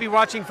I'll be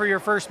watching for your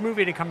first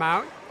movie to come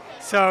out.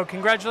 So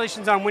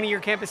congratulations on winning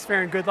your campus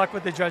fair, and good luck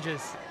with the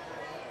judges.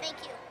 Thank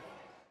you.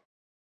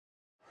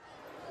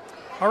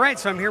 All right,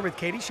 so I'm here with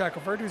Katie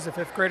Shackelford, who's a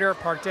 5th grader at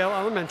Parkdale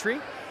Elementary,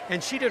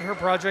 and she did her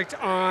project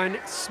on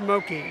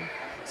smoking.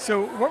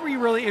 So what were you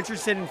really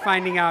interested in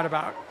finding out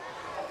about?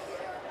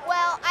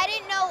 Well, I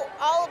didn't know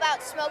all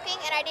about smoking,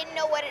 and I didn't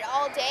know what it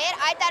all did.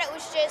 I thought it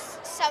was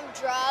just some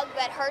drug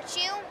that hurts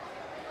you,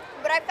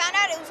 but I found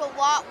out it was a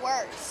lot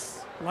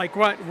worse. Like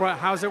what?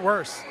 How's it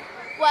worse?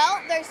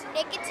 Well, there's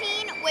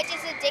nicotine, which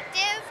is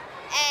addictive,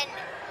 and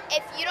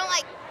if you don't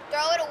like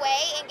throw it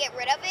away and get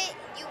rid of it,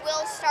 you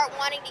will start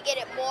wanting to get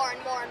it more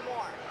and more and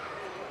more.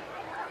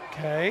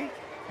 Okay.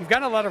 You've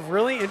got a lot of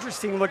really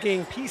interesting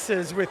looking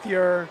pieces with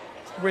your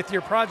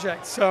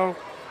project. So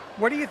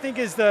what do you think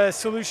is the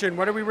solution?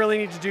 What do we really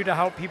need to do to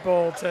help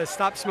people to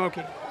stop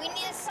smoking? We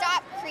need to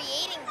stop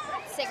creating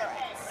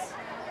cigarettes.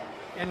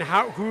 And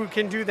who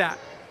can do that?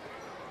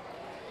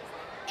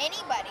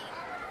 Anybody.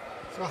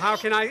 So how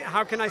can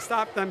I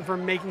stop them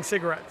from making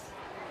cigarettes?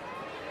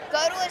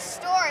 Go to a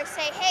store,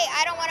 say, hey,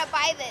 I don't want to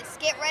buy this.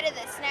 Get rid of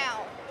this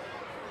now.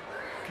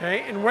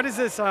 Okay, and what is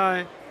this?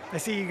 I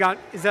see you got,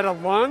 is that a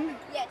lung?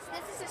 Yes,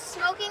 this is a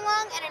smoking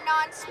lung and a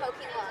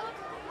non-smoking lung.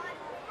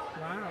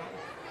 Wow.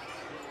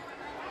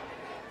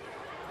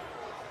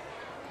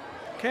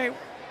 Okay,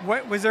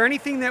 was there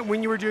anything that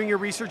when you were doing your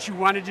research you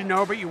wanted to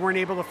know but you weren't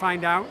able to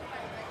find out?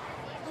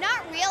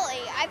 Not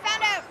really. I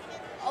found out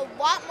a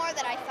lot more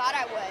than I thought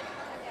I would.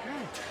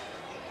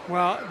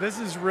 Well, this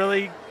is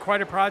really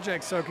quite a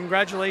project, so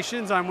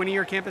congratulations on winning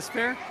your campus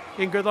fair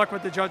and good luck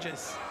with the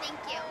judges. Thank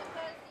you.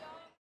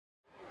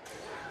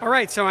 All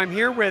right, so I'm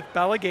here with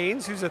Bella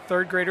Gaines, who's a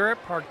third grader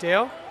at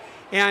Parkdale,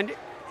 and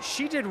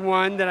she did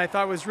one that I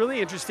thought was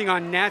really interesting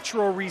on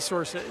natural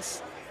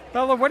resources.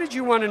 Bella, what did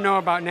you want to know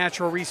about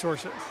natural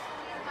resources?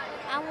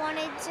 I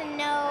wanted to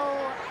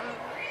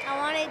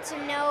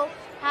know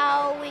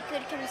how we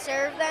could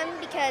conserve them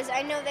because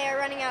I know they are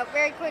running out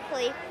very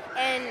quickly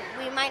and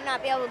we might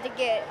not be able to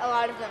get a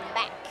lot of them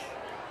back.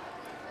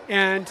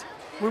 And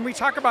when we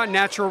talk about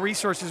natural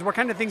resources, what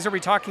kind of things are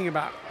we talking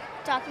about?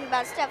 Talking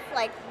about stuff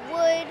like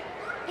wood,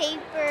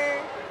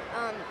 paper,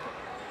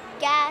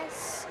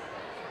 gas,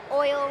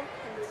 oil,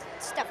 and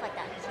stuff like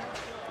that.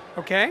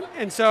 Okay,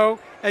 and so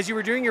as you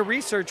were doing your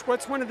research,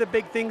 what's one of the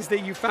big things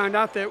that you found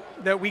out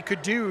that we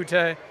could do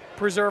to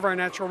preserve our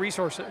natural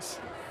resources?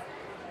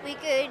 We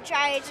could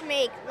try to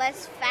make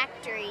less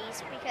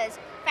factories because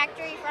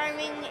factory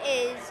farming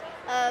is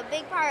a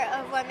big part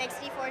of what makes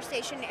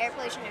deforestation, air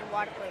pollution, and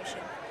water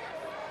pollution.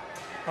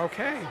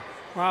 Okay,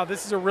 wow,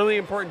 this is a really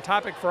important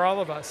topic for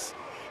all of us.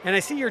 And I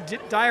see your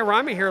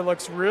diorama here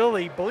looks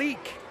really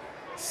bleak.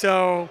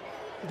 So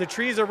the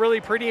trees are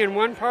really pretty in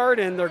one part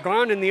and they're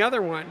gone in the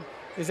other one.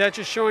 Is that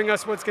just showing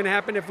us what's going to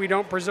happen if we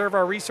don't preserve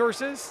our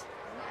resources?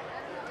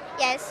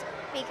 Yes,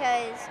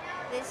 because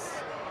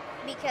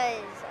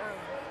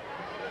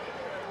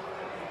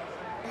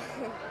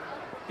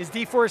Is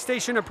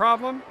deforestation a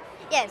problem?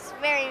 yes,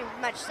 very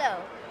much so,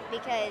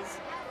 because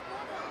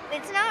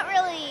it's not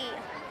really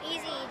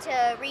easy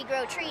to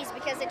regrow trees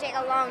because they take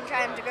a long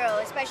time to grow,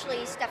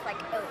 especially stuff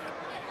like oak.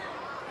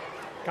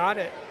 Got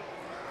it.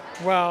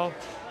 Well,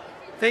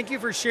 thank you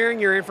for sharing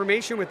your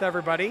information with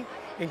everybody,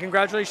 and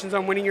congratulations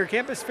on winning your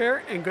campus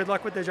fair, and good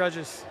luck with the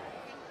judges.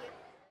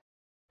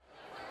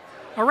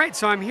 All right,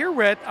 so I'm here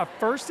with a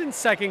first and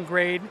second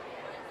grade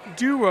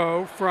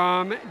duo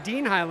from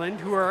Dean Highland,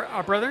 who are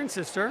a brother and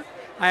sister.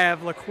 I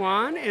have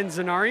Laquan and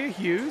Zenaria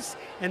Hughes,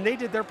 and they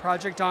did their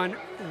project on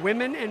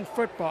women and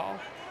football.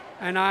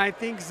 And I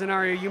think,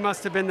 Zenaria, you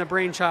must have been the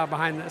brainchild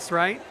behind this,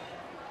 right?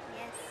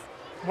 Yes.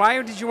 Why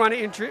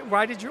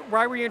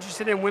were you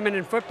interested in women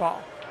in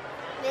football?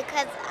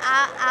 Because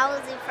I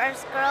was the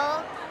first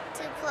girl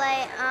to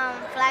play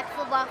flag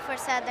football for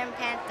Southern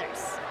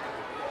Panthers.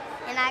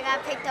 And I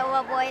got picked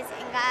over boys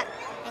and got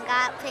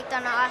picked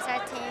on the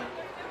All-Star team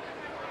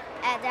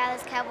at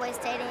Dallas Cowboys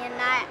Stadium. And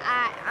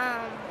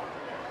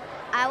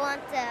I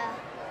want to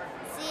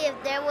see if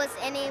there was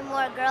any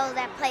more girls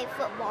that played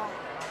football.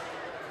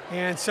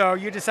 And so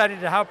you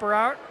decided to help her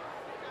out,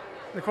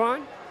 Laquan?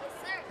 Yes,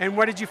 sir. And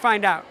what did you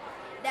find out?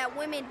 That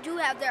women do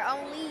have their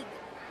own league.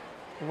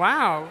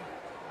 Wow.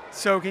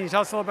 So can you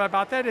tell us a little bit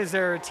about that? Is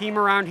there a team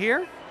around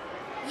here?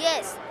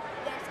 Yes.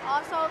 There's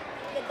also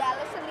the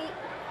Dallas Elite,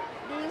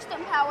 the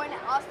Houston Power, and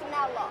the Austin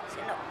Outlaws.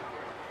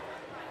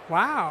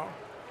 Wow.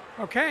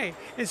 Okay.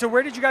 And so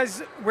where did you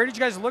guys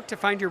look to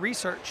find your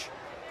research?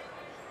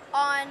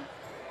 On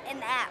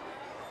an app.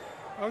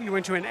 Oh, you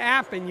went to an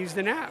app and used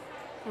an app.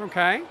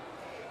 Okay.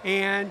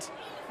 And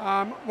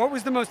what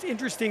was the most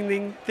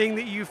interesting thing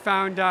that you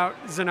found out,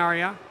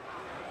 Zenaria?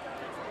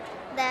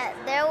 That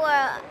there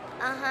were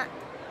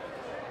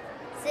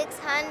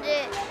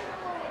 600,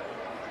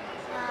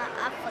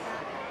 I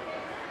forgot.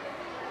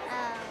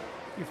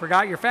 You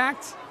forgot your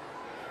facts?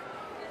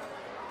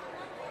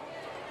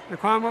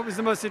 Laquan, what was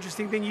the most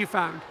interesting thing you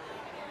found?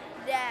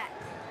 That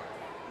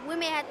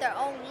women had their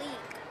own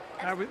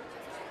league.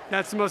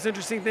 That's the most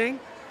interesting thing?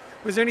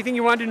 Was there anything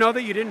you wanted to know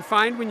that you didn't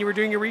find when you were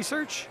doing your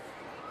research?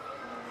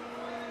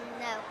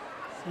 No.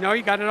 No,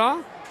 you got it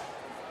all?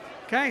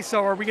 Okay,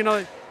 so are we going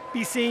to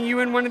be seeing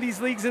you in one of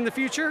these leagues in the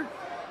future?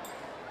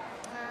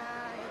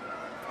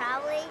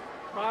 Probably.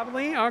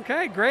 Probably?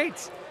 Okay,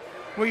 great.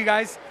 Well, you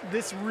guys,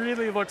 this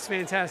really looks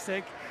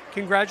fantastic.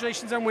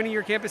 Congratulations on winning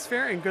your campus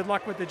fair and good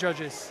luck with the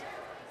judges.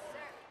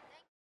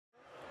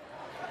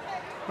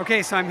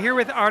 Okay, so I'm here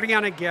with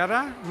Ariana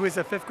Guerra, who is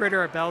a fifth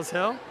grader at Bells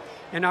Hill.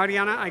 And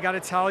Ariana, I got to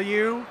tell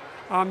you,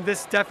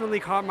 This definitely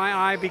caught my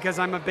eye because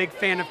I'm a big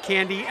fan of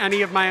candy.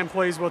 Any of my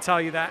employees will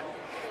tell you that.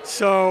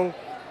 So,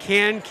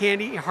 can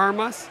candy harm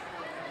us?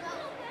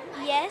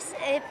 Yes,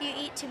 if you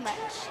eat too much.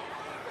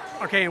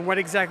 Okay, and what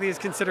exactly is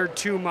considered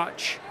too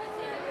much?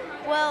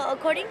 Well,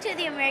 according to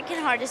the American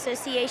Heart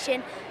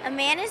Association, a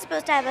man is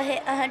supposed to have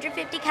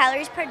 150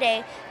 calories per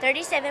day,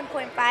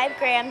 37.5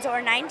 grams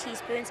or 9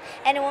 teaspoons,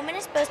 and a woman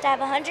is supposed to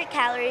have 100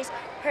 calories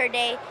per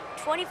day,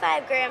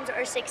 25 grams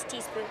or 6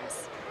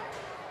 teaspoons.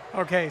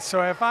 Okay,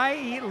 so if I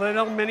eat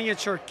little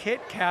miniature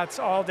Kit Kats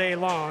all day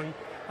long,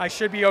 I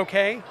should be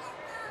okay?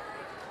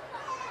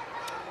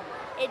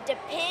 It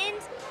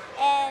depends,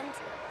 and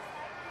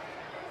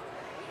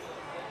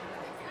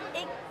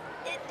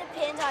it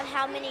depends on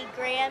how many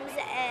grams,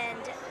 and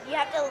you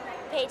have to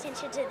pay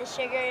attention to the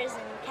sugars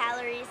and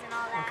calories and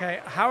all that. Okay,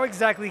 how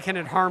exactly can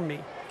it harm me?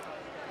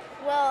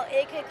 Well,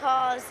 it could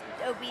cause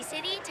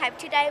obesity, type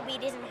 2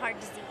 diabetes, and heart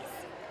disease.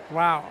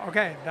 Wow,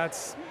 okay,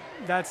 that's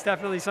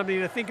definitely something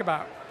to think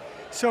about.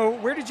 So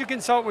where did you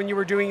consult when you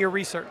were doing your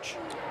research?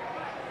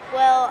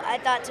 Well, I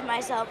thought to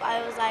myself, I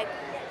was like,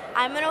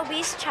 I'm an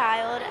obese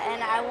child,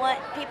 and I want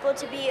people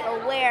to be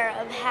aware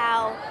of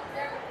how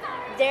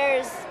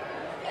there's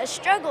a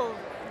struggle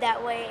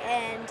that way,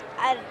 and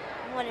I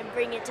want to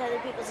bring it to other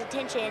people's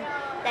attention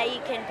that you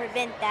can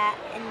prevent that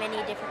in many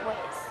different ways.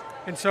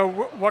 And so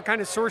what kind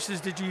of sources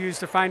did you use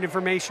to find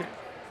information?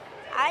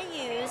 I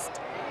used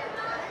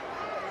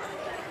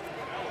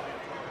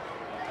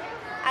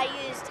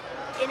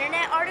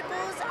internet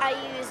articles,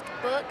 I used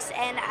books,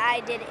 and I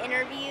did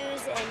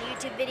interviews and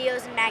YouTube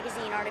videos and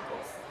magazine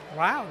articles.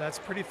 Wow, that's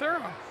pretty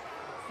thorough.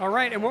 All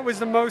right, and what was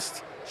the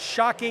most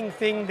shocking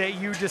thing that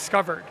you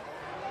discovered?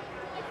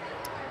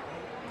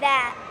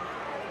 That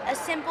a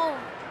simple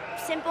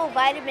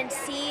vitamin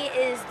C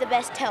is the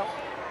best help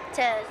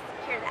to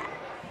cure that.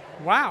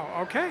 Wow,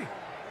 okay.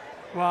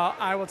 Well,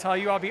 I will tell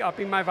you I'll be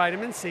upping my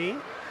vitamin C,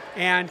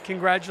 and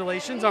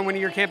congratulations on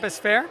winning your campus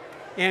fair,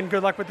 and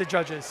good luck with the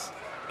judges.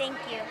 Thank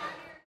you.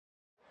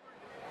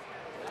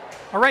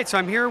 All right, so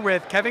I'm here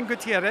with Kevin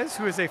Gutierrez,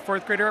 who is a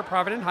 4th grader at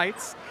Provident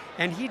Heights,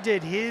 and he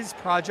did his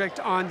project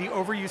on the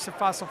overuse of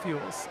fossil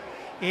fuels.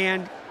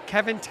 And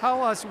Kevin,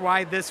 tell us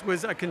why this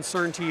was a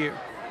concern to you.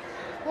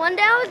 One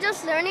day I was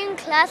just learning in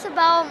class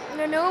about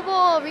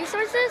renewable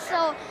resources,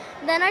 so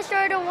then I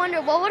started to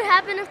wonder what would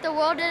happen if the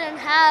world didn't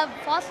have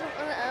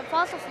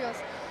fossil fuels.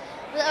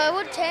 It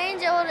would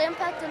change, it would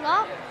impact a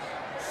lot.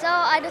 So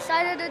I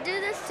decided to do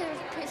this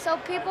so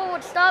people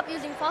would stop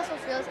using fossil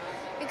fuels,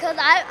 because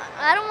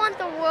I don't want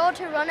the world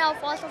to run out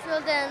of fossil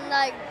fuels and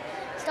like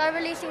start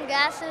releasing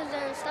gases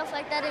and stuff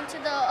like that into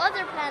the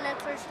other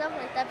planets or stuff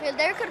like that. Because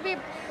there could be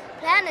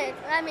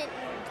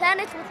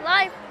planets with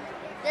life.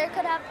 There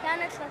could have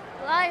planets with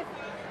life,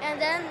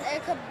 and then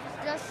it could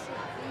just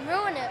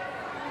ruin it.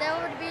 There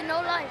would be no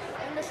life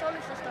in the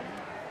solar system.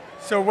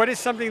 So what is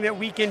something that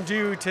we can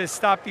do to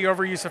stop the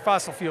overuse of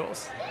fossil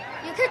fuels?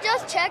 You could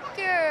just check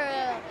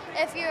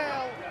if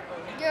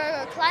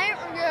your client,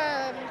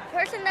 your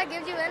person that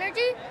gives you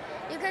energy,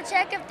 you could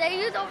check if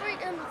they use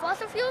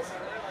fossil fuels,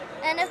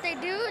 and if they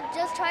do,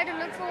 just try to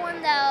look for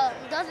one that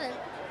doesn't,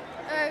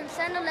 or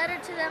send a letter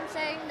to them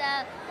saying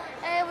that,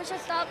 hey, we should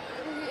stop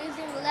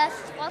using less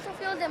fossil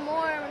fuels and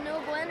more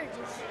renewable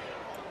energies.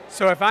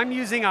 So if I'm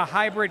using a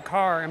hybrid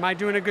car, am I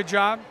doing a good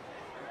job?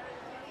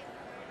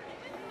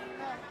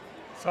 No.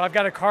 So I've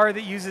got a car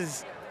that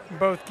uses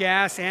both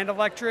gas and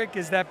electric.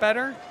 Is that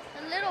better?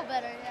 A little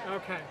better, yeah.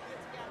 Okay.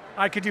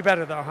 I could do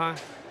better though, huh?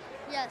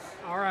 Yes.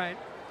 All right.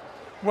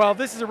 Well,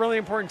 this is a really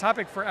important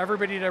topic for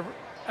everybody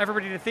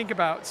to think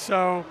about.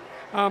 So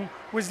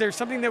was there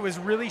something that was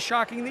really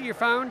shocking that you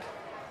found?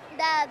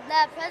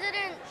 That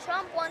President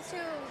Trump wants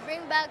to bring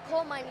back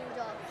coal mining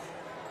jobs.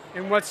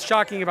 And what's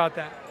shocking about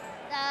that?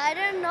 I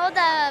didn't know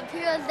that,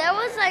 because there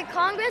was like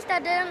Congress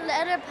that didn't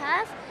let it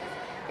pass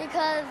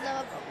because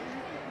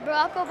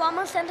Barack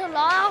Obama sent a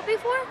law out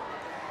before.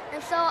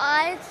 And so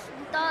I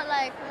thought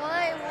like,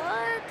 what?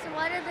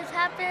 Why did this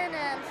happen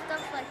and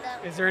stuff like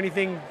that. Is there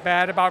anything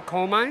bad about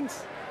coal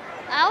mines?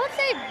 I would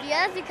say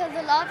yes, because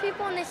a lot of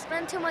people, when they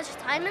spend too much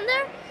time in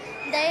there,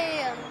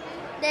 they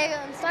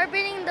start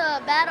breathing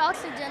the bad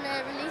oxygen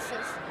that it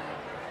releases.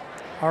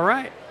 All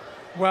right.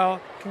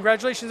 Well,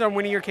 congratulations on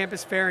winning your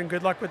campus fair, and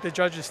good luck with the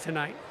judges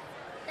tonight.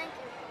 Thank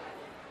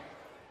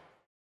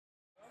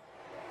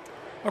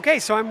you. Okay,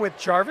 so I'm with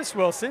Jarvis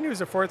Wilson,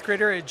 who's a 4th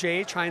grader at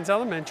J.H. Hines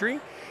Elementary,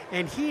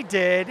 and he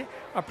did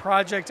a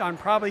project on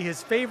probably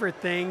his favorite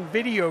thing,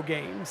 video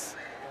games.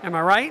 Am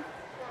I right?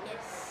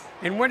 Yes.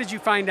 And what did you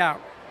find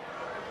out?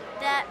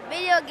 That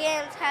video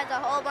games has a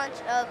whole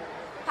bunch of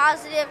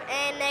positive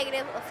and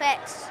negative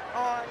effects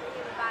on the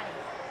human body.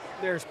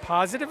 There's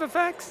positive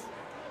effects?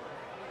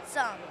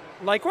 Some.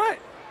 Like what?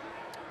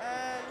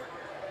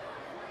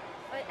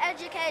 But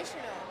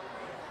educational.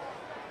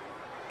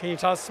 Can you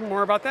tell us some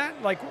more about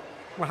that? Like,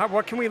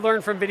 what can we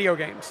learn from video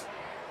games?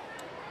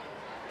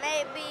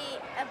 Maybe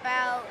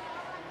about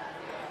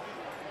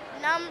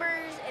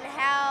numbers and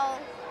how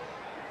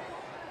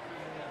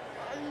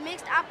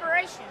mixed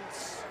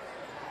operations.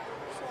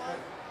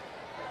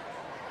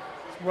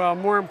 Well,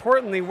 more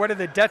importantly, what are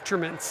the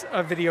detriments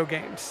of video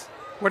games?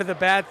 What are the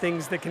bad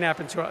things that can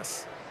happen to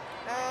us?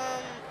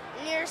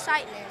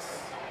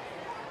 Nearsightedness,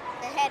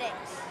 the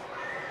headaches.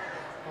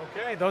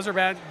 Okay, those are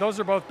bad. Those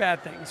are both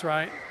bad things,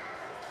 right?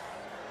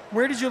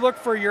 Where did you look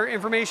for your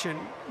information?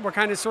 What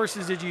kind of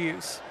sources did you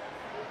use?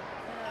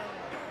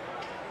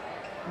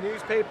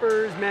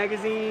 Newspapers,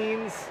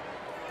 magazines,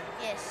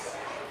 Yes.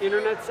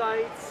 internet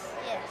sites?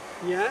 Yes.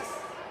 Yes?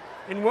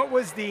 And what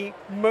was the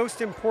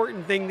most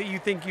important thing that you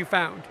think you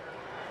found?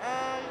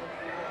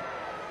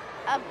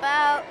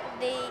 About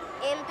the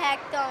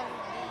impact on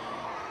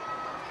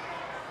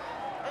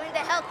the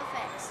health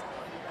effects.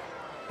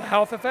 The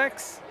health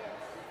effects?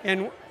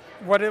 And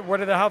what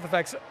are the health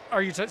effects?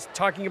 Are you just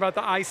talking about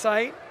the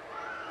eyesight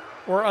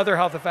or other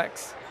health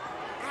effects?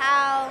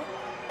 How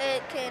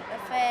it can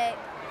affect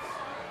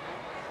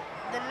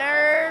the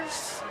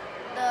nerves,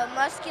 the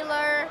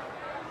muscular,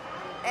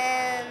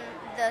 and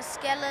the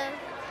skeletal.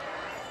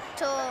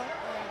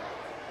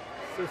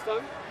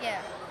 System? Yeah.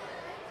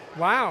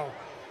 Wow.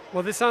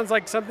 Well, this sounds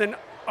like something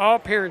all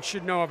parents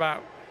should know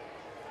about.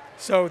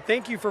 So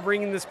thank you for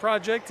bringing this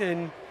project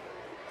and,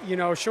 you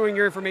know, showing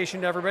your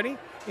information to everybody.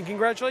 And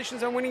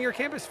congratulations on winning your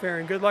campus fair,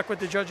 and good luck with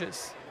the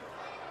judges.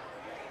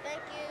 Thank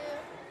you.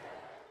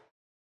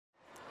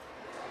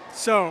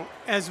 So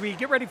as we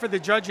get ready for the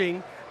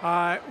judging,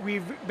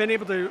 we've been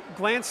able to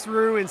glance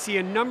through and see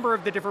a number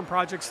of the different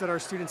projects that our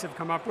students have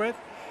come up with.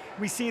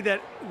 We see that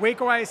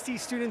Waco ISD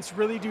students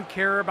really do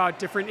care about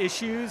different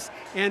issues,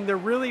 and they're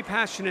really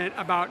passionate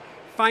about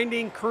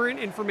finding current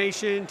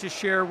information to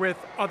share with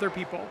other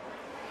people.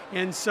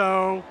 And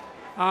so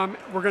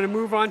we're going to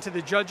move on to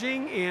the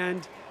judging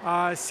and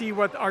see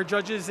what our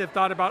judges have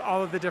thought about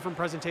all of the different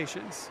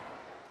presentations.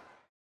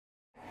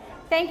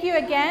 Thank you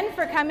again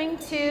for coming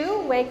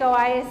to Waco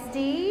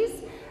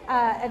ISD's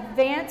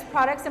Advanced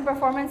Products and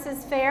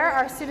Performances Fair.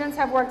 Our students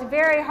have worked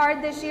very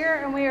hard this year,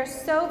 and we are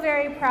so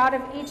very proud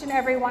of each and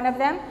every one of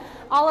them.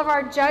 All of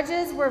our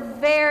judges were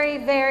very,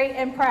 very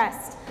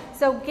impressed.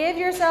 So give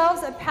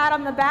yourselves a pat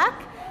on the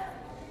back.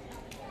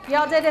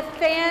 Y'all did a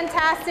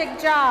fantastic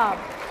job.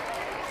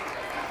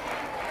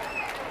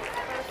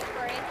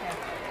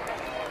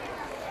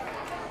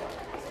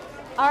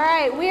 All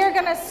right, we are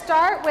going to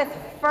start with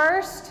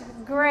first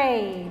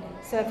grade.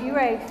 So if you are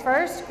a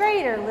first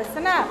grader,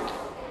 listen up.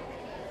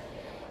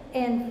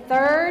 In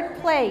third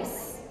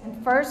place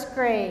in first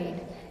grade,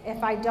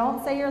 if I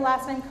don't say your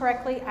last name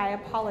correctly, I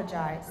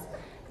apologize.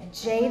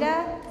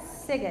 Jada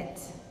Siggett.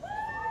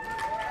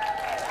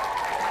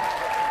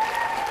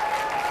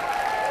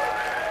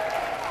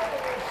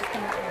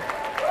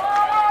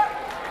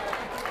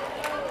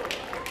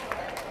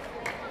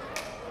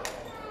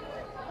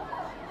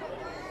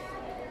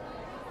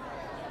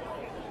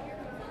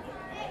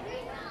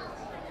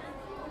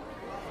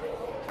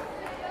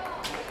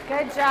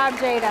 Good job,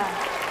 Jada.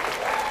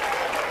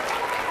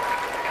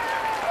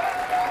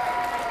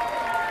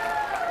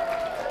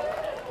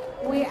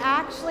 We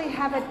actually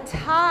have a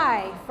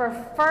tie for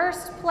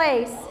first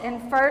place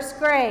in first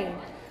grade.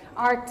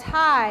 Our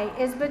tie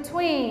is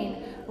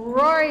between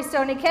Rory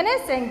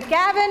Stoney-Kinnis and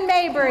Gavin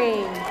Mabry.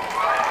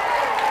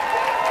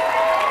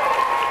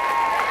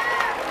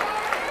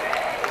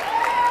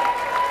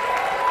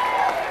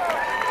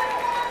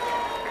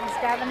 Is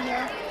Gavin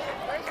here?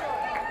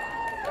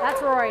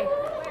 That's Rory.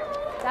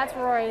 That's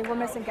Rory. We're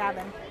missing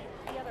Gavin.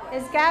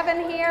 Is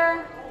Gavin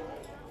here?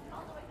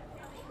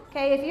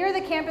 Okay, if you're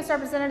the campus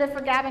representative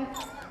for Gavin,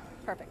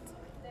 perfect.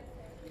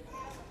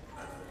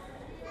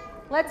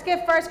 Let's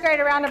give first grade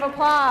a round of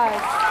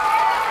applause.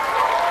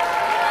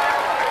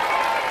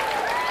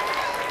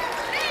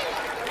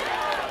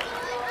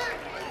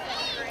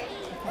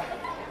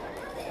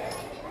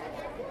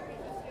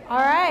 All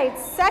right,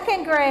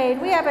 second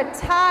grade, we have a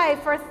tie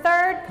for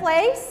third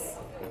place.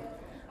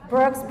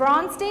 Brooks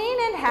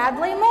Bronstein and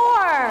Hadley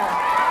Moore.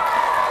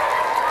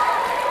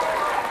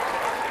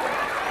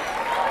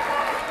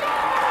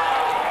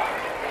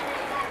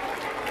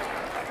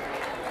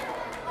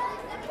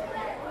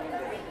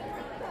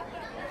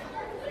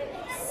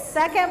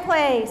 Second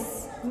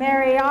place,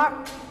 Marari,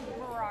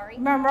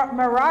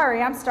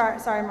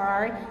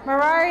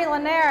 Marari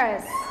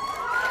Linares.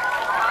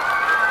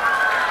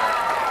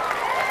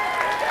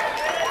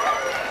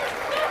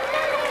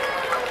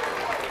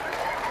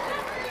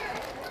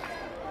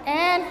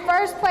 And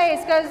first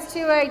place goes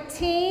to a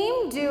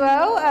team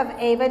duo of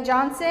Ava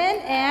Johnson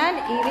and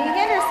Evie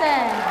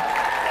Henderson.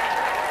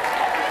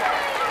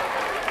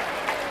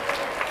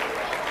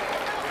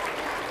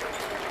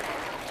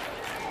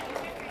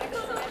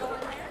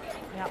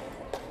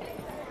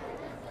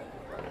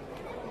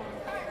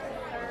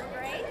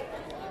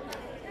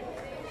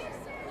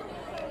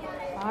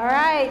 All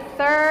right,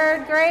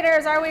 third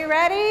graders, are we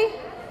ready?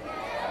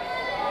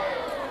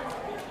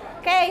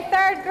 Okay,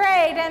 third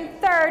grade and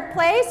third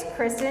place,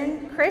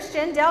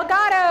 Christian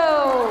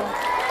Delgado.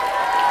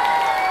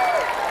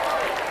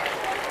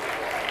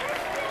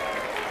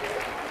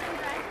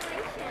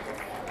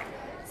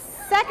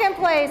 Second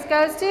place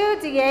goes to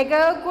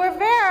Diego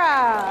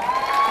Guevara.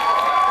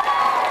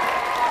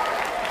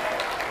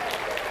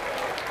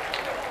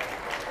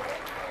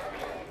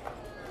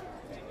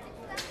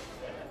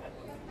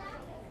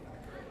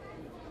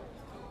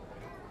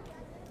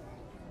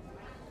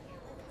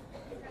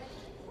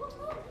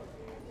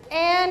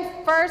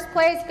 first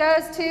place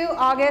goes to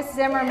August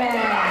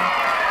Zimmerman.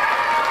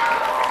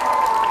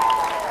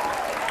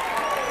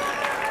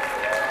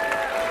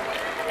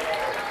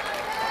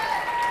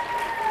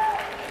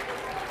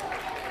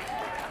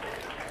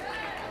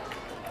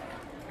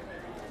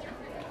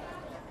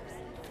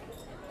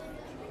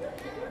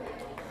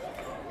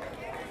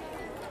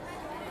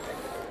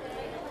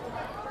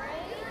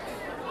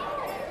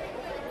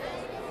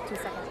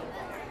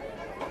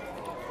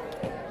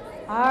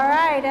 All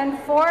right, in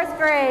fourth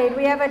grade,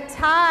 we have a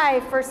tie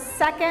for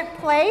second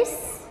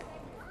place.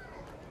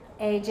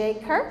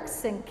 AJ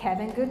Kirks and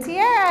Kevin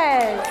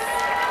Gutierrez.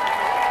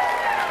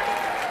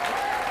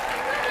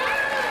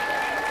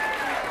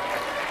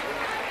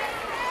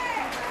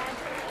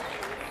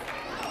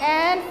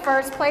 And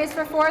first place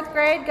for fourth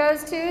grade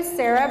goes to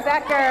Sarah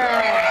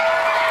Becker.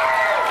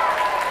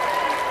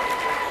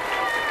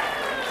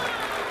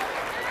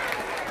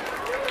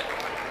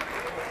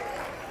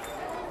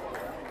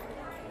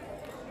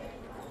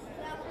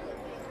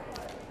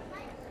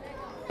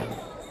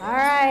 All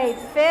right,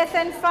 fifth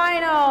and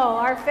final,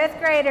 our fifth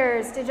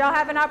graders. Did y'all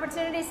have an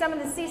opportunity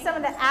to see some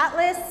of the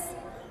Atlas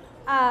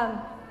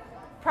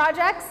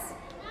projects?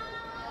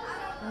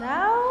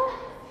 No?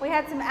 We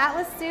had some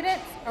Atlas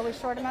students. Are we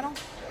short a medal?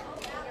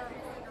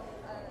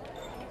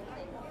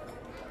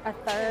 A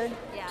third?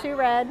 Yeah. 2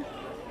 red?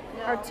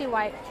 No. Or 2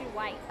 white? 2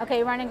 white.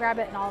 Okay, run and grab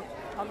it and I'll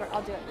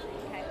do it.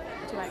 Okay.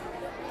 2 white.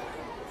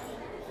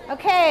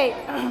 Okay.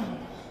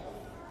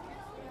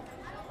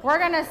 We're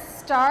going to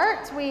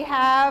start. We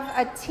have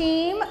a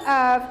team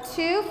of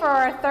 2 for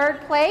our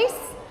third place,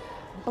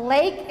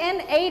 Blake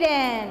and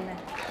Aiden.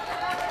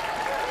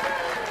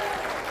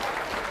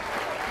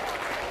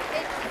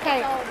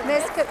 Okay,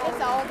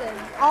 It's Alden.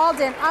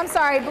 Alden. I'm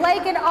sorry,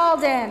 Blake and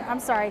Alden. I'm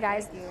sorry,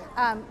 guys.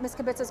 Miss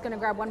Kibitza's going to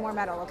grab one more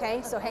medal,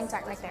 okay? So hang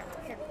tight right there.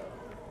 Here.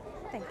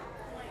 Thank you.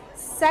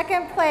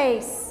 Second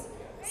place,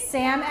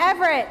 Sam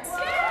Everett.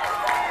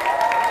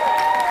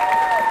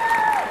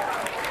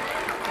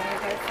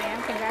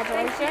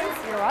 Congratulations.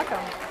 You're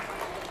welcome.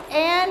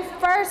 And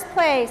first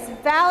place,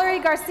 Valerie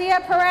Garcia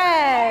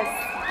Perez.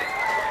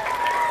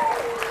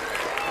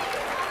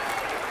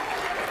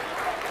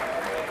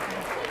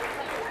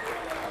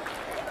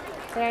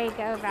 There you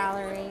go,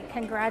 Valerie.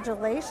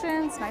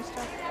 Congratulations. Nice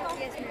job.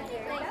 Yes, ma'am.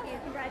 Thank you.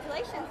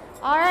 Congratulations.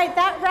 All right,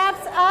 that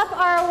wraps up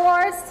our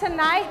awards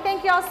tonight.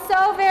 Thank you all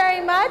so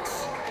very much.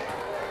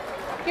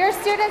 Your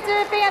students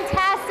did a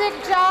fantastic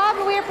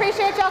job. We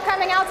appreciate y'all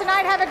coming out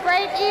tonight. Have a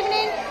great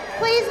evening.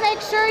 Please make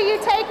sure you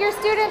take your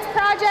students'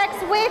 projects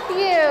with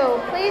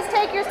you. Please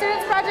take your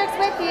students' projects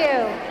with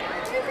you.